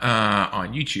Sam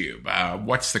on YouTube,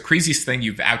 what's the craziest thing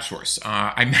you've outsourced?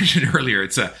 I mentioned earlier,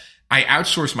 I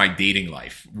outsource my dating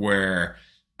life where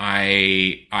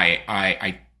I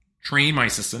train my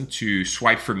assistant to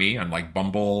swipe for me on like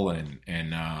Bumble and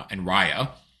Raya.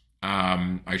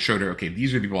 I showed her, okay,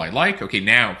 these are the people I like. Okay,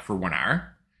 now for 1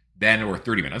 hour, then or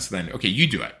 30 minutes, then okay, you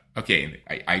do it. Okay,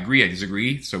 I agree, I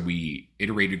disagree. So we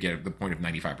iterate to get the point of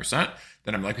 95%.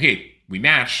 Then I'm like, okay, we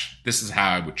match. This is how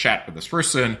I would chat with this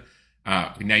person.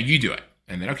 Now you do it.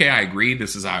 And then, okay, I agree.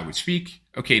 This is how I would speak.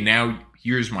 Okay, now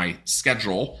here's my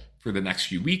schedule for the next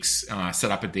few weeks.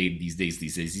 Set up a date, these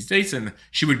days. And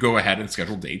she would go ahead and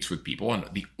schedule dates with people. And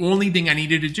the only thing I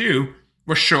needed to do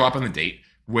was show up on the date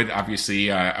with,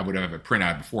 obviously, I would have a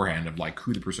printout beforehand of like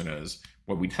who the person is,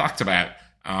 what we talked about.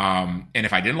 And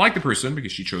if I didn't like the person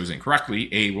because she chose incorrectly,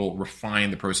 A, will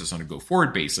refine the process on a go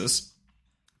forward basis.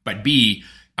 But B,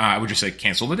 I would just say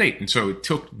cancel the date. And so it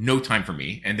took no time for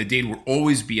me. And the date would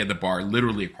always be at the bar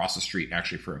literally across the street,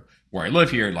 actually from where I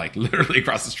live here, like literally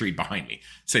across the street behind me.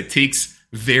 So it takes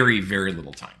very, very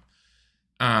little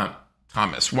time.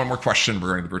 Thomas, one more question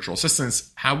regarding the virtual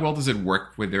assistants. How well does it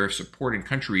work with their support in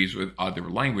countries with other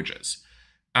languages?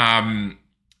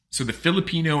 So the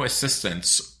Filipino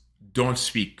assistants don't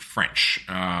speak French.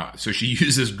 So she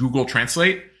uses Google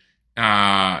Translate.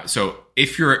 So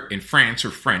if you're in France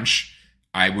or French,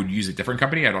 I would use a different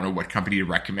company. I don't know what company to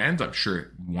recommend. I'm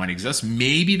sure one exists.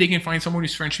 Maybe they can find someone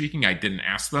who's French speaking. I didn't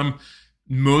ask them.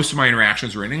 Most of my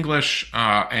interactions are in English.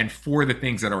 And for the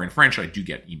things that are in French, I do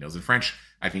get emails in French.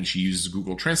 I think she uses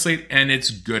Google Translate and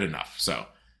it's good enough. So,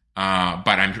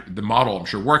 but the model I'm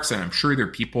sure works, and I'm sure there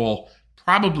are people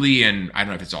probably in, I don't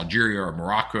know if it's Algeria or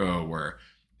Morocco or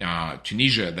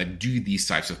Tunisia that do these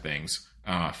types of things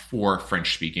for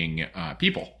French speaking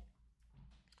people.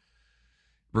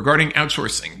 Regarding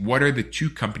outsourcing, what are the two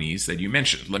companies that you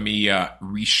mentioned? Let me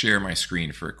reshare my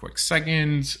screen for a quick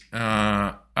second.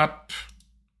 Up.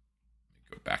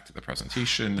 Go back to the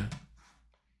presentation.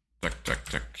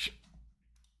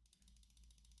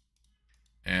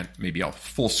 And maybe I'll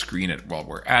full screen it while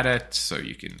we're at it so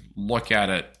you can look at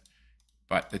it.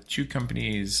 But the two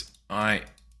companies there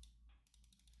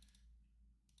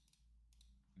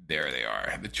they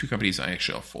are. the two companies, I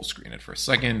actually will full screen it for a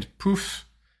second. Poof.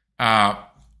 YRA,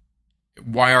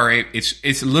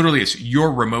 it's literally, it's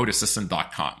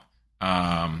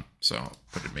yourremoteassistant.com. So I'll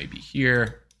put it maybe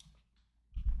here.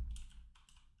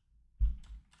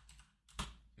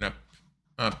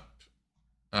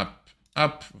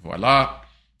 Up, voila.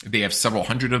 They have several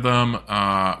hundred of them.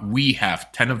 We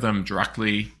have 10 of them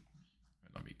directly.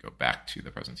 Let me go back to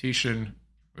the presentation.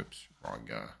 Whoops, wrong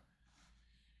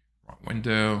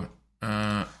window.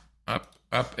 Up.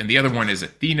 And the other one is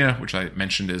Athena, which I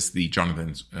mentioned is the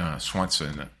Jonathan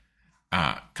Swanson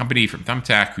company from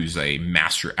Thumbtack, who's a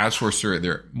master outsourcer.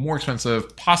 They're more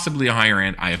expensive, possibly a higher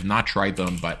end. I have not tried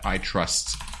them, but I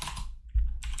trust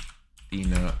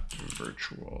Athena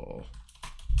Virtual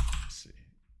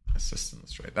Assistant.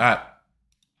 Let's try that.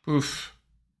 Poof.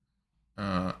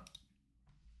 And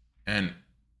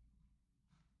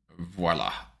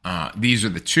voila. These are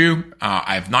the two.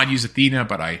 I have not used Athena,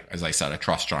 but as I said, I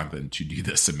trust Jonathan to do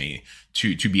this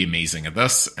to be amazing at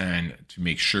this and to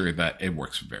make sure that it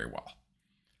works very well.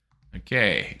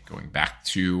 Okay, going back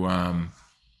to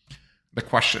the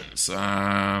questions.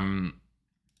 Okay.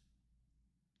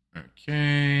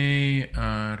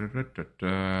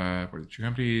 For the two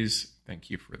companies, thank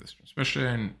you for this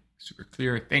transmission. Super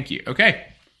clear. Thank you. Okay.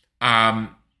 I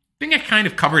think I kind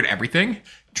of covered everything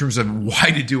in terms of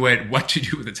why to do it, what to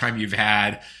do with the time you've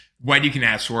had, what you can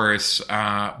outsource,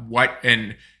 what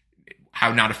and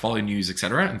how not to follow news,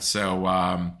 etc. And so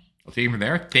I'll take it from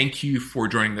there. Thank you for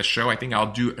joining this show. I think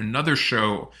I'll do another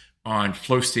show on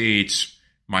flow states,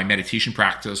 my meditation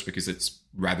practice, because it's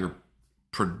rather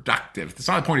productive. It's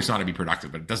not the point, it's not to be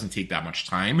productive, but it doesn't take that much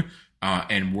time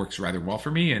and works rather well for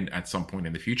me and at some point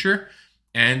in the future.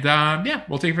 And yeah,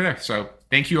 we'll take it from there. So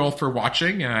thank you all for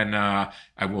watching, and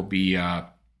I will be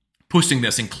posting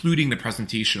this, including the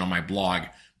presentation, on my blog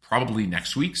probably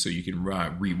next week, so you can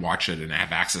re-watch it and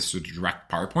have access to the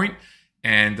direct PowerPoint.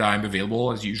 And I'm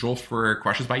available as usual for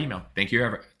questions by email. Thank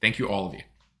you all of you.